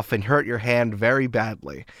fell off and hurt your hand very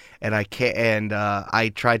badly. And I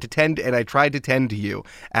tried to tend to you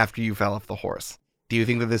after you fell off the horse. Do you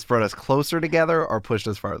think that this brought us closer together or pushed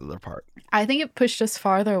us farther apart? I think it pushed us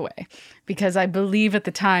farther away because I believe at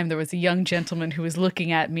the time there was a young gentleman who was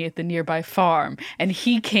looking at me at the nearby farm, and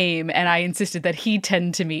he came and I insisted that he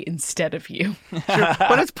tend to me instead of you. Sure,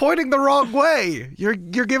 but it's pointing the wrong way. You're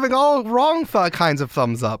giving all wrong kinds of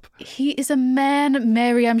thumbs up. He is a man,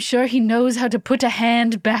 Mary. I'm sure he knows how to put a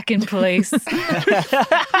hand back in place.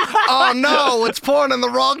 Oh no, it's pointing in the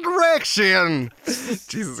wrong direction.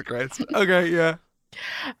 Jesus Christ. Okay, yeah.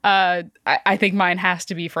 I think mine has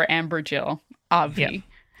to be for Amber Jill, obvi.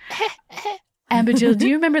 Amberjill, do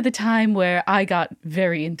you remember the time where I got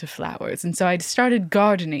very into flowers? And so I started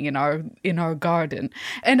gardening in our garden.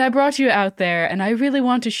 And I brought you out there, and I really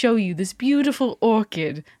want to show you this beautiful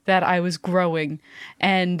orchid that I was growing.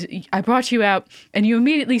 And I brought you out, and you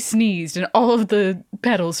immediately sneezed, and all of the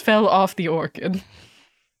petals fell off the orchid.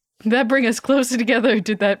 Did that bring us closer together, or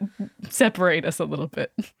did that separate us a little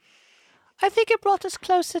bit? I think it brought us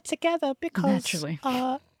closer together because Naturally.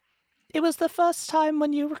 It was the first time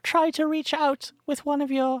when you tried to reach out with one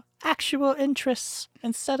of your actual interests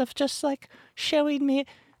instead of just like showing me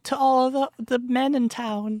to all the men in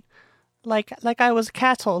town like I was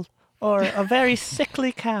cattle or a very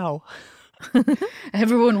sickly cow.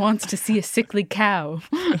 Everyone wants to see a sickly cow.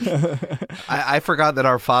 I forgot that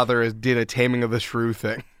our father did a Taming of the Shrew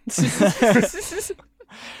thing.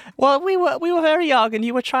 Well, we were very young, and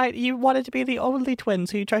you wanted to be the only twin,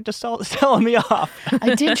 so you tried to sell me off.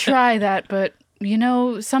 I did try that, but,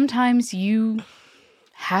 sometimes you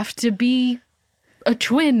have to be a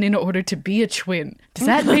twin in order to be a twin. Does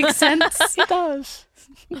that make sense? It does.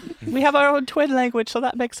 We have our own twin language, so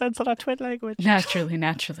that makes sense in our twin language. Naturally.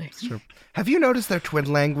 True. Have you noticed their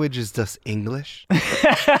twin language is just English?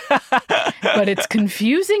 But it's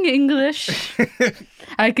confusing English.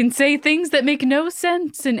 I can say things that make no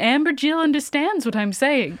sense, and Amberjill understands what I'm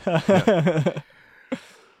saying.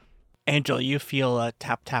 Angel, you feel a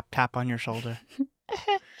tap, tap, tap on your shoulder.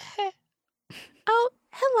 Oh,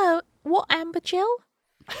 hello. What, Amberjill?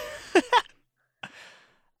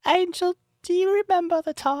 Angel, do you remember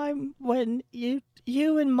the time when you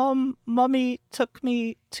and Mummy took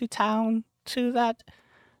me to town to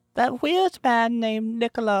that weird man named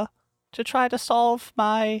Nicola to try to solve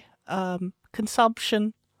my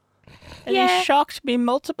consumption? And Yeah. he shocked me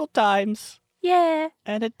multiple times. Yeah.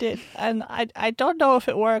 And it did. And I don't know if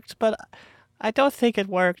it worked, but I don't think it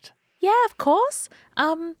worked. Yeah, of course.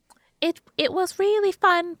 It was really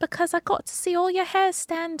fun because I got to see all your hairs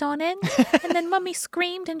stand on end. And then Mummy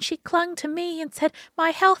screamed and she clung to me and said, "My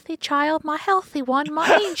healthy child, my healthy one,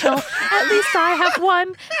 my angel. At least I have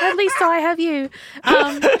one. At least I have you."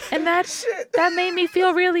 And that made me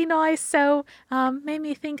feel really nice. So made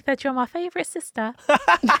me think that you're my favorite sister.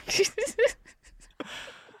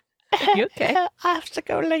 You okay? I have to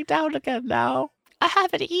go lay down again now. I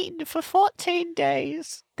haven't eaten for 14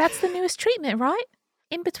 days. That's the newest treatment, right?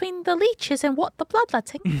 In between the leeches and the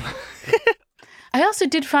bloodletting. I also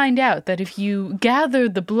did find out that if you gather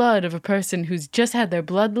the blood of a person who's just had their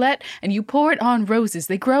blood let and you pour it on roses,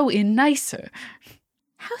 they grow in nicer.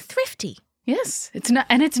 How thrifty. Yes, it's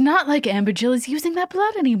not like Amberjill is using that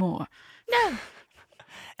blood anymore. No.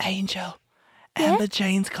 Angel, Yeah? Amber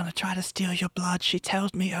Jane's gonna try to steal your blood. She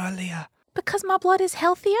told me earlier. Because my blood is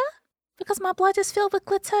healthier? Because my blood is filled with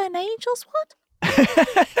glitter and angels? What?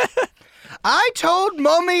 I told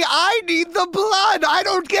Mummy I need the blood. I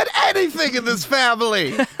don't get anything in this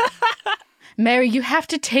family. Mary, you have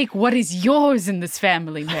to take what is yours in this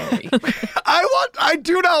family, Mary. I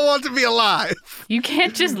do not want to be alive. You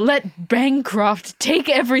can't just let Bancroft take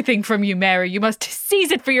everything from you, Mary. You must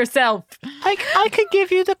seize it for yourself. I could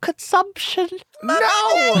give you the consumption.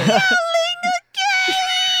 No.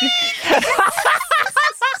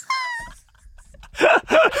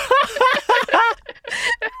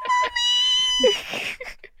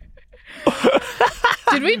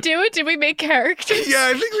 Did we do it? Did we make characters?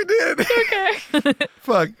 Yeah, I think we did. Okay.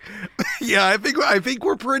 Fuck. Yeah, I think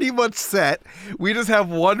we're pretty much set. We just have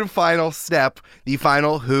one final step, the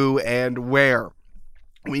final who and where.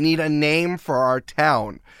 We need a name for our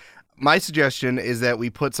town. My suggestion is that we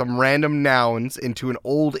put some random nouns into an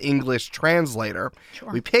old English translator.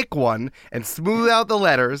 Sure. We pick one and smooth out the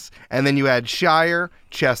letters, and then you add Shire,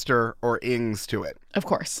 Chester, or Ings to it. Of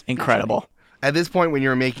course. Incredible. At this point, when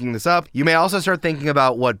you're making this up, you may also start thinking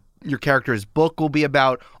about what your character's book will be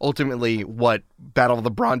about. Ultimately, what Battle of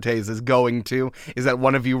the Brontes is going to is that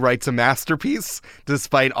one of you writes a masterpiece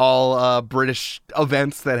despite all British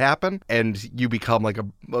events that happen, and you become like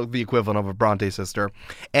the equivalent of a Bronte sister.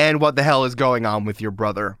 And what the hell is going on with your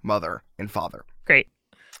brother, mother, and father. Great.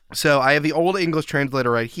 So I have the old English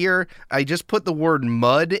translator right here. I just put the word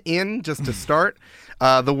mud in just to start.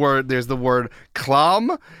 There's the word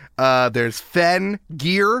clam. There's fen,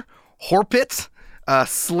 gear, horpit.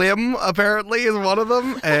 Slim apparently is one of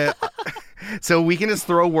them. So we can just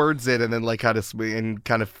throw words in and then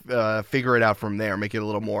kind of figure it out from there, make it a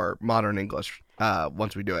little more modern English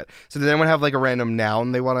once we do it. So does anyone have like a random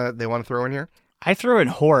noun they want to throw in here? I threw in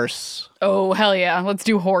horse. Oh, hell yeah. Let's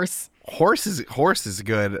do horse. Horse is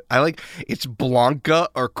good. I like it's Blanca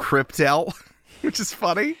or Cryptel. which is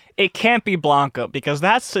funny. It can't be Blanca because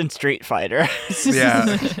that's in Street Fighter.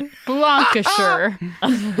 Yeah. Blanca, sure. I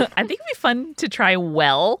think it'd be fun to try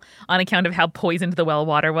well on account of how poisoned the well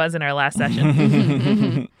water was in our last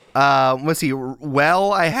session. Let's see.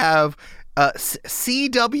 Well, I have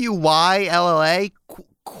Cwylla,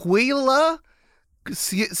 Quila,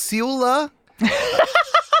 Siula.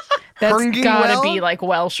 That's Herngy gotta well? be like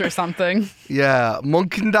Welsh or something. Yeah,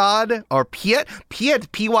 Munkendad or Piet, Pytt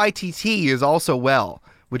is also well,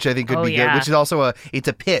 which I think could be good. Which is also it's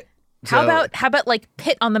a pit. How So- about like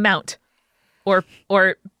Pit on the Mount, or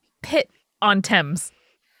Pit on Thames?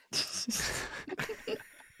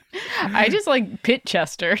 I just like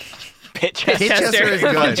Pitchester. Pitchester is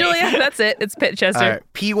good. Julia, that's it. It's Pitchester. All right,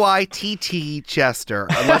 Pytt Chester.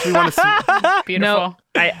 Unless we want to see. Beautiful. No,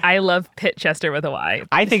 I love Pitchester with a Y.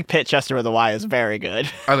 I think Pitchester with a Y is very good.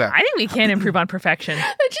 Okay. I think we can improve on perfection.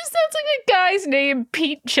 It just sounds like a guy's name,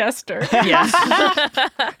 Pete Chester. Yeah.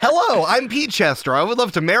 Hello, I'm Pete Chester. I would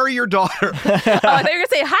love to marry your daughter. Oh, I thought you were gonna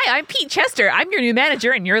say, "Hi, I'm Pete Chester. I'm your new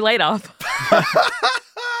manager, and you're laid off."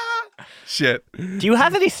 Shit. Do you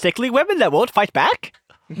have any sickly women that won't fight back?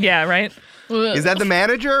 Yeah, right. Is that the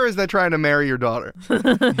manager or is that trying to marry your daughter?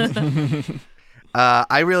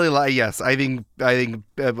 I really like. Yes, I think I'm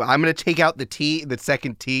gonna take out the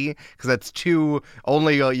second T because that's two.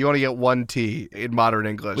 Only you only get one T in modern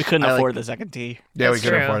English. We couldn't I afford the second T. Yeah, That's we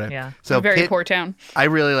couldn't true, afford it. yeah. So A very Pitt, poor town. I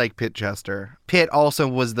really like Pitchester. Pitt also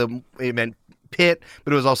was it meant pit,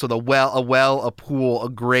 but it was also a well, a pool, a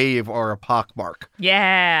grave, or a pockmark.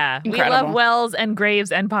 Yeah, we Incredible. love wells and graves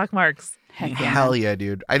and pockmarks. Heck yeah. Hell yeah,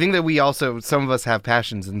 dude. I think that we also, some of us have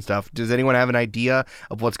passions and stuff. Does anyone have an idea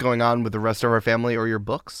of what's going on with the rest of our family or your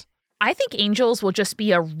books? I think Angels will just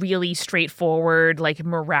be a really straightforward, like,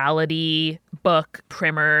 morality book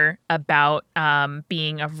primer about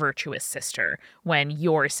being a virtuous sister when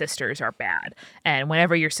your sisters are bad. And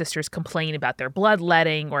whenever your sisters complain about their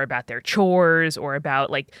bloodletting or about their chores or about,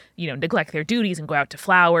 like, you know, neglect their duties and go out to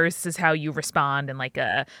flowers, this is how you respond in, like,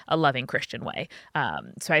 a loving Christian way.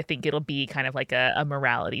 So I think it'll be kind of like a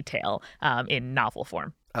morality tale in novel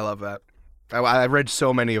form. I love that. I read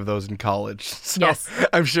so many of those in college. So Yes.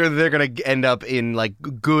 I'm sure they're going to end up in like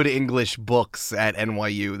good English books at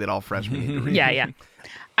NYU that all freshmen need to read. Yeah.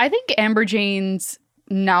 I think Amber Jane's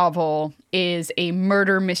novel is a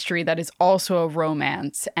murder mystery that is also a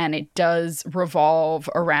romance, and it does revolve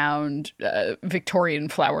around Victorian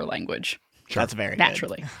flower language. That's very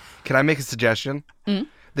Naturally. Can I make a suggestion?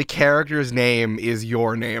 The character's name is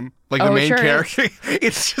your name. Like the Oh, it main sure is. character.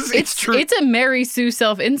 It's true. It's a Mary Sue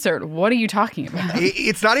self-insert. What are you talking about?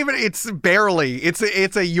 It's not even. It's barely. It's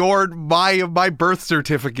a your my birth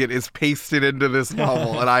certificate is pasted into this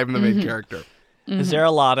novel, and I'm the main character. Is there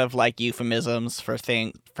a lot of like euphemisms for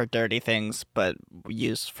dirty things, but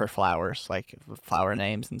used for flowers, like flower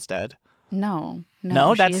names instead? No,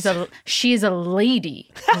 No, she is a lady,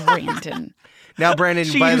 Brandon. Now, Brandon,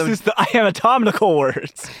 She by the uses the anatomical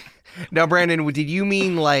words. now, Brandon, did you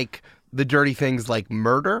mean like the dirty things like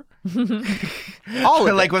murder? All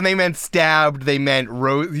of Like it. when they meant stabbed, they meant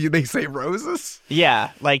they say roses.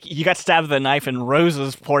 Yeah, like you got stabbed with a knife and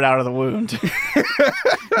roses poured out of the wound.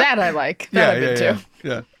 That I like. That I did too.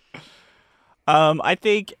 Yeah. I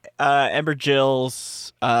think Ember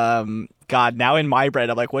Jill's. God, now in my brain,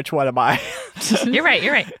 I'm like, which one am I? You're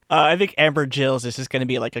right. I think Amber Jill's is just going to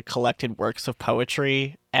be like a collected works of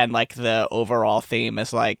poetry, and like the overall theme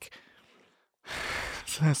is like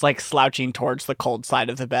it's like slouching towards the cold side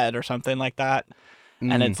of the bed or something like that.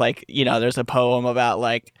 And it's like, you know, there's a poem about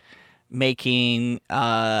like making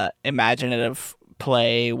imaginative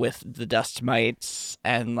play with the dust mites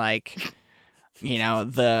and like, you know,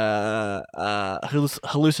 the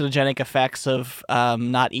hallucinogenic effects of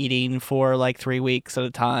not eating for like 3 weeks at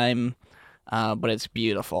a time. But it's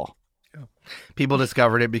beautiful. People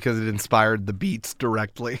discovered it because it inspired the beats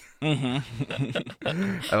directly. I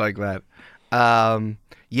like that.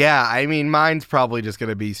 Yeah, I mean, mine's probably just going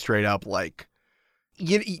to be straight up like,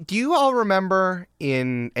 do you all remember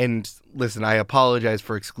and listen, I apologize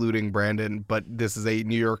for excluding Brandon, but this is a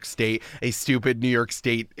stupid New York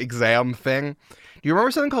State exam thing. Do you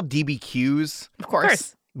remember something called DBQs? Of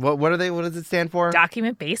course. What are they? What does it stand for?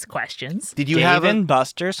 Document-based questions. Did you Dave have and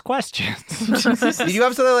Buster's questions. Did you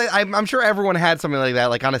have something like? I'm sure everyone had something like that.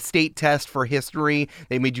 Like on a state test for history,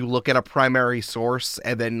 they made you look at a primary source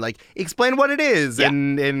and then like explain what it is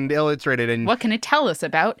and illustrate it. And What can it tell us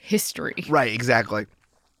about history? right, exactly.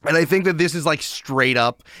 And I think that this is like straight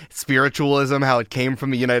up spiritualism, how it came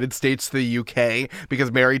from the United States to the UK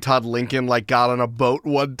because Mary Todd Lincoln like got on a boat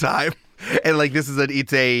one time. And like this is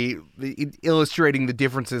illustrating the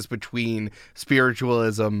differences between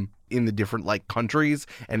spiritualism in the different like countries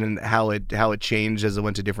and in how it changed as it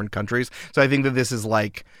went to different countries. So I think that this is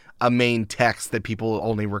like a main text that people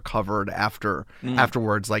only recovered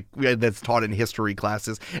afterwards, like that's taught in history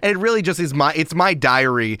classes. And it really just is my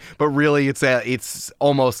diary, but really it's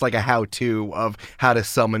almost like a how-to of how to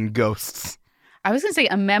summon ghosts. I was going to say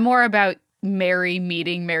a memoir about Mary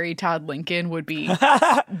meeting Mary Todd Lincoln would be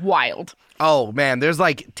wild. Oh, man, there's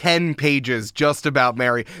like 10 pages just about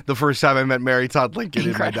Mary, the first time I met Mary Todd Lincoln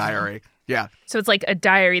in my diary. Yeah. So it's like a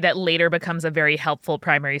diary that later becomes a very helpful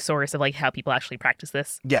primary source of like how people actually practice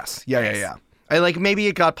this. Yes. Yeah. I like maybe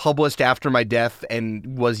it got published after my death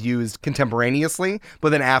and was used contemporaneously, but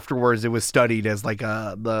then afterwards it was studied as like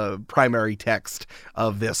the primary text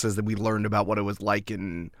of this as we learned about what it was like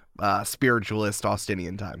in spiritualist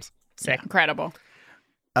Austinian times. Sick. Incredible.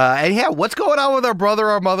 And yeah, what's going on with our brother,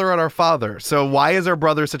 our mother, and our father? So why is our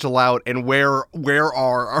brother such a lout, and where are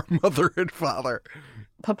our mother and father?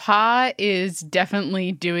 Papa is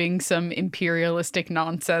definitely doing some imperialistic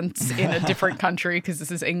nonsense in a different country because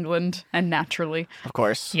this is England, and naturally. Of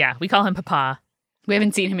course. Yeah, we call him Papa. We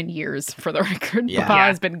haven't seen him in years, for the record. Yeah. Papa Yeah.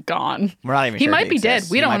 has been gone. We're not even He sure might if be dead.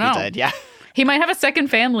 exists. We He don't might know. be dead. Yeah. He might have a second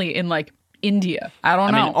family in, like, India. I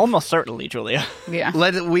don't know. I mean, almost certainly, Julia. Yeah.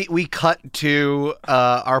 We cut to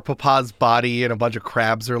our Papa's body, and a bunch of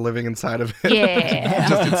crabs are living inside of it. Yeah.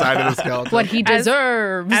 Just inside of the skeleton. What he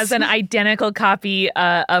deserves. As an identical copy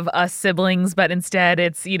of us siblings, but instead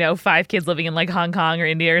it's, 5 kids living in like Hong Kong or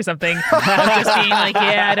India or something. Of just being like,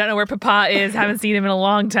 yeah, I don't know where Papa is. Haven't seen him in a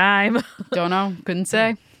long time. Don't know. Couldn't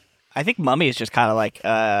say. I think Mummy is just kind of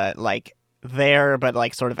like there, but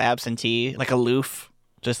like sort of absentee, like aloof.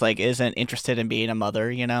 Just like isn't interested in being a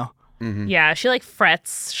mother, Mm-hmm. Yeah, she like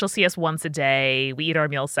frets. She'll see us once a day. We eat our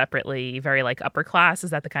meals separately. Very like upper class.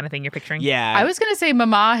 Is that the kind of thing you're picturing? Yeah. I was going to say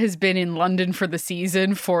Mama has been in London for the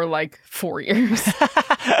season for like 4 years.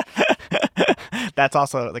 That's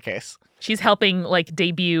also the case. She's helping like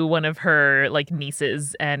debut one of her like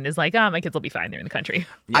nieces and is like, my kids will be fine. They're in the country.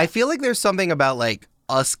 I feel like there's something about like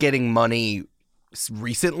us getting money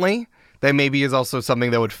recently that maybe is also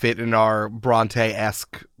something that would fit in our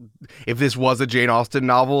Bronte-esque. If this was a Jane Austen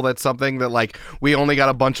novel, that's something that like we only got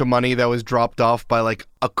a bunch of money that was dropped off by like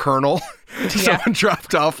a colonel. Someone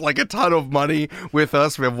dropped off like a ton of money with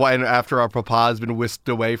us. We have one after our Papa has been whisked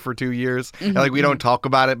away for 2 years. And like we don't talk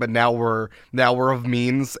about it, but now we're of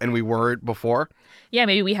means and we weren't before. Yeah,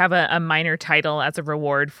 maybe we have a minor title as a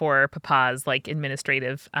reward for Papa's like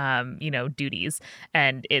administrative, duties,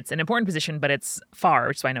 and it's an important position, but it's far,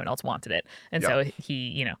 which is why no one else wanted it, and so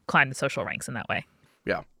he, climbed the social ranks in that way.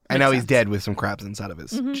 Yeah, and now he's dead with some crabs inside of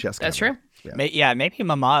his chest. That's true. Yeah. Maybe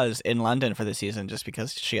Mama is in London for the season just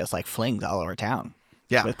because she has like flings all over town.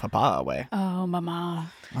 Yeah. With Papa away. Oh,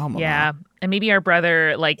 Mama. Oh, Mama. Yeah, and maybe our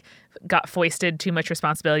brother like got foisted too much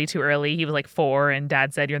responsibility too early. He was like 4 and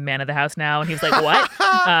Dad said, "You're the man of the house now," and he was like, "What?"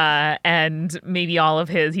 And maybe all of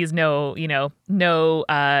he's no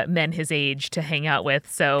men his age to hang out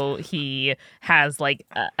with, so he has like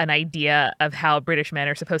an idea of how British men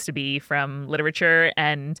are supposed to be from literature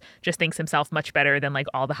and just thinks himself much better than like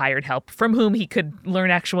all the hired help from whom he could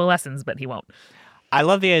learn actual lessons, but he won't. I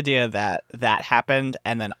love the idea that happened,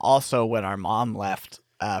 and then also when our mom left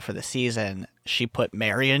for the season, she put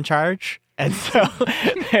Mary in charge, and so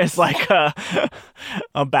there's like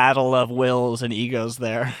a battle of wills and egos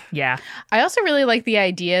there. Yeah, I also really like the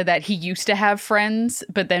idea that he used to have friends,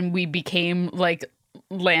 but then we became like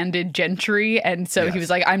landed gentry, and so he was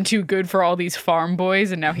like, I'm too good for all these farm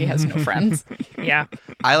boys, and now he has no friends. Yeah.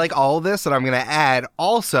 I like all of this, and I'm going to add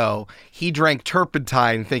also, he drank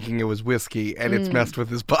turpentine thinking it was whiskey, and it's messed with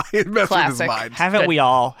his body. It messed with his Classic. mind. Haven't we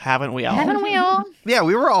all? Haven't we all? Yeah,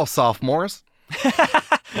 we were all sophomores.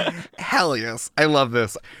 Hell yes. I love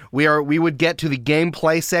this. We would get to the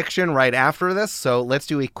gameplay section right after this, so let's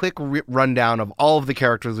do a quick rundown of all of the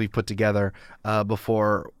characters we've put together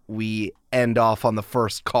before we end off on the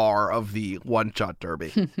first car of the one-shot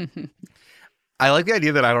derby. I like the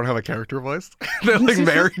idea that I don't have a character voice. That like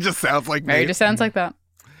Mary just sounds like Mary me. just sounds like that.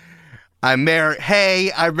 I'm Mary.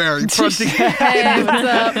 Hey, I'm Mary. Hey, what's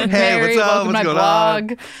up? Hey, Mary, what's up? welcome to What's my going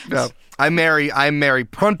blog. on? Yeah. I'm Mary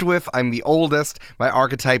Pruntwith. I'm the oldest. My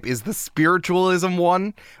archetype is the spiritualism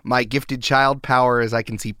one. My gifted child power is I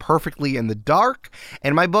can see perfectly in the dark.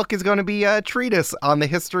 And my book is going to be a treatise on the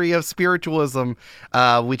history of spiritualism,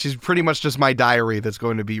 which is pretty much just my diary that's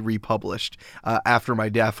going to be republished after my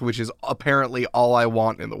death, which is apparently all I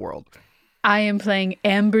want in the world. I am playing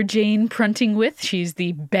Amber Jane Pruntingwith. She's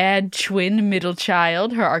the bad twin middle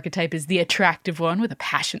child. Her archetype is the attractive one with a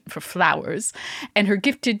passion for flowers. And her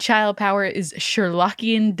gifted child power is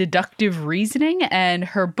Sherlockian deductive reasoning. And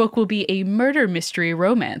her book will be a murder mystery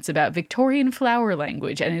romance about Victorian flower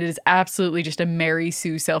language. And it is absolutely just a Mary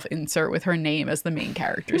Sue self-insert with her name as the main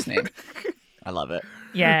character's name. I love it.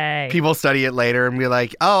 Yay. People study it later and be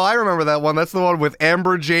like, oh, I remember that one. That's the one with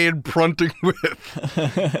Amber Jane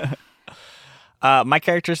Pruntingwith. My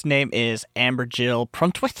character's name is Amber Jill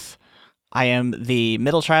Pruntwith. I am the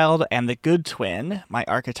middle child and the good twin. My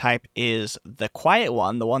archetype is the quiet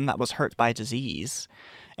one, the one that was hurt by disease.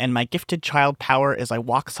 And my gifted child power is I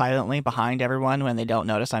walk silently behind everyone when they don't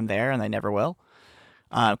notice I'm there, and they never will.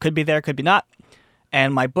 Could be there, could be not.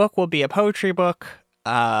 And my book will be a poetry book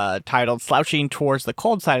titled Slouching Towards the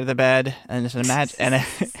Cold Side of the Bed, and it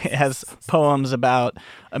has poems about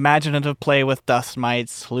imaginative play with dust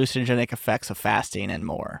mites, hallucinogenic effects of fasting, and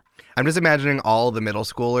more. I'm just imagining all the middle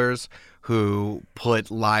schoolers who put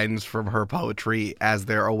lines from her poetry as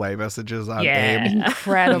their away messages on AIM.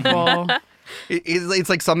 Incredible. It's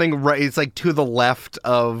like something right. It's like to the left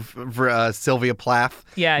of Sylvia Plath.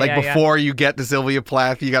 Yeah, before you get to Sylvia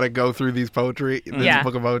Plath, you got to go through this book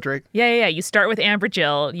of poetry. Yeah. You start with Amber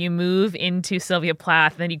Jill, you move into Sylvia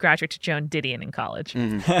Plath, and then you graduate to Joan Didion in college.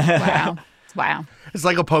 Wow. It's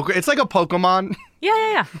like a Pokemon.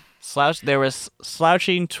 Yeah. There was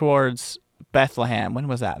Slouching Towards Bethlehem. When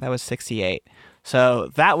was that? That was 1968.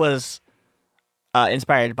 So that was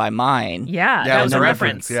inspired by mine. Yeah, that was a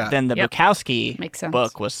reference. Yeah. Then the Bukowski Makes sense.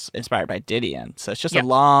 book was inspired by Didion. So it's just a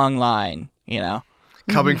long line,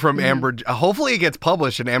 Coming from Amber. Hopefully it gets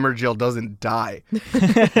published and Amber Jill doesn't die.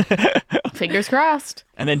 Fingers crossed.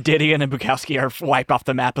 And then Didion and Bukowski are wiped off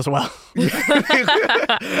the map as well.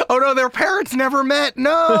 Oh no, their parents never met.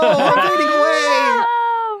 No, I'm fading away.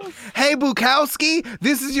 Hey, Bukowski,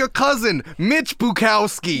 this is your cousin, Mitch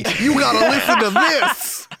Bukowski. You gotta listen to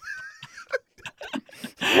this.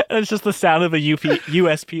 And it's just the sound of a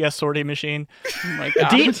USPS sorting machine. Oh my God.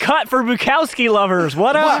 Deep cut for Bukowski lovers.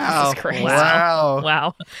 What up? Wow. Jesus Christ.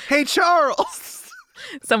 Wow. Hey, Charles.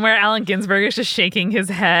 Somewhere Allen Ginsberg is just shaking his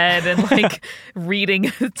head and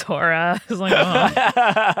reading the Torah. It's like,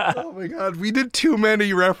 oh. Oh my God, we did too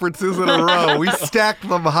many references in a row. We stacked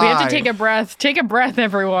them high. We have to take a breath. Take a breath,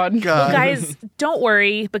 everyone. God. Guys, don't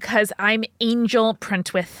worry, because I'm Angel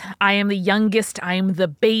Pruntwith. I am the youngest. I'm the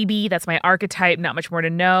baby. That's my archetype. Not much more to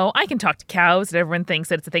know. I can talk to cows, and everyone thinks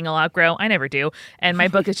that it's a thing I'll outgrow. I never do. And my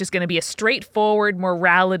book is just going to be a straightforward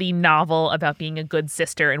morality novel about being a good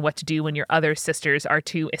sister and what to do when your other sisters are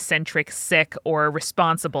too eccentric, sick, or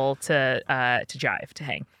responsible to jive, to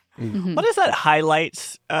hang. What is that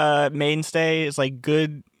highlights mainstay? It's like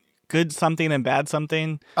good something and bad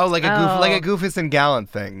something. Oh, like a Goofus and Gallant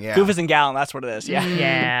thing. Yeah. Goofus and Gallant, that's what it is. Yeah.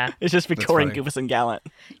 Yeah. It's just Victorian funny. Goofus and Gallant.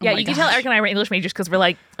 Yeah, you can tell Eric and I were English majors because we're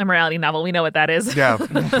like, a morality novel. We know what that is. Yeah.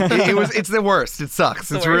 It's the worst. It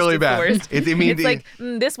sucks. It's really bad. It's like,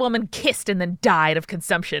 this woman kissed and then died of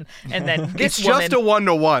consumption. And then this it's woman... just a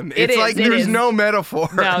one-to-one. It's like there's no metaphor.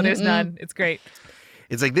 No, there's none. It's great.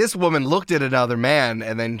 It's like this woman looked at another man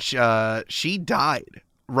and then she died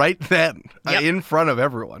right then in front of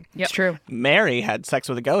everyone. Yep. It's true. Mary had sex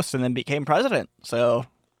with a ghost and then became president. So,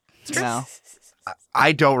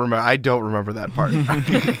 I don't remember that part.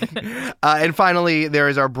 And finally, there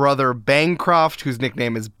is our brother Bangcroft, whose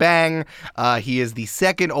nickname is Bang. He is the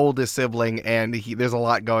second oldest sibling, and there's a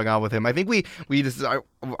lot going on with him. I think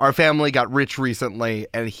our family got rich recently,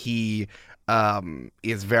 and he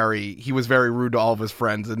was very rude to all of his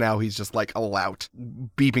friends, and now he's just like a lout,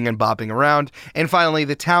 beeping and bopping around. And finally,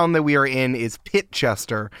 the town that we are in is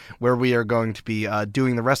Pitchester, where we are going to be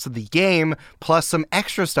doing the rest of the game, plus some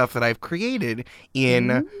extra stuff that I've created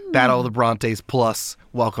in Battle of the Brontes, plus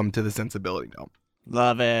Welcome to the Sensibility Dome.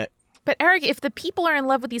 love it. But Eric, if the people are in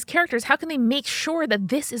love with these characters, how can they make sure that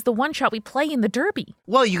this is the one shot we play in the Derby?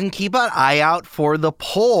 Well, you can keep an eye out for the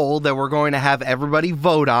poll that we're going to have everybody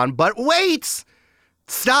vote on. But wait!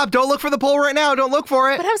 Stop! Don't look for the poll right now. Don't look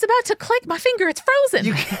for it. But I was about to click. My finger, it's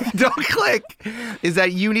frozen. Don't click. Is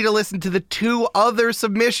that you need to listen to the 2 other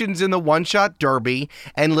submissions in the one-shot derby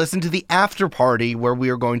and listen to the after party where we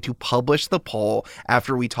are going to publish the poll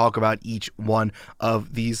after we talk about each one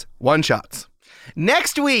of these one-shots.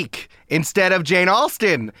 Next week, instead of Jane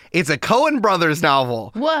Austen, it's a Coen Brothers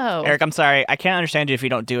novel. Whoa. Eric, I'm sorry. I can't understand you if you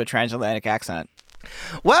don't do a transatlantic accent.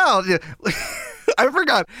 Well, I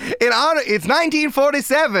forgot. It's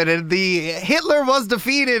 1947, and the Hitler was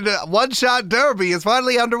defeated one-shot derby is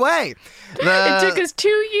finally underway. It took us 2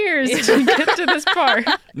 years to get to this part.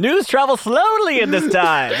 News travels slowly in this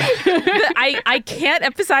time. I can't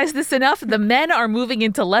emphasize this enough. The men are moving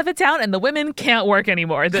into Levittown, and the women can't work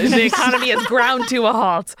anymore. The economy has ground to a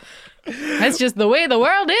halt. That's just the way the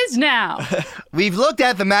world is now. We've looked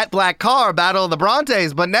at the matte black car Battle of the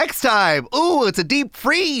Brontes, but next time, it's a deep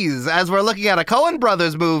freeze as we're looking at a Coen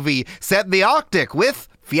Brothers movie set in the Arctic with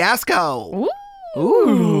Fiasco.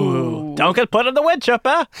 Ooh. Don't get put in the wood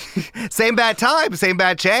chipper. Same bad time, same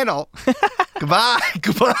bad channel. Goodbye.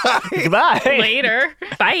 Goodbye. Later.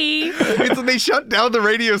 Bye. It's when they shut down the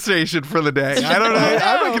radio station for the day. I don't know.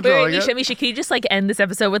 I'm not controlling it. Misha, can you just end this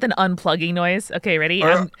episode with an unplugging noise? Okay, ready?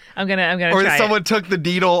 I'm gonna or try someone took the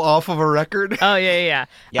needle off of a record. Oh yeah.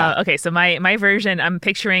 Okay, so my version, I'm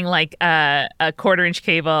picturing a 1/4-inch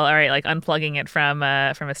cable. All right, unplugging it from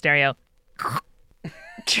a stereo.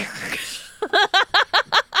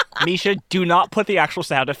 Misha, do not put the actual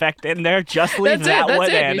sound effect in there. Just leave that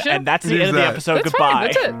one in, Misha. and that's the end of the episode. That's Goodbye. fine.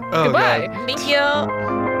 That's it. Oh, Goodbye. God. Thank you.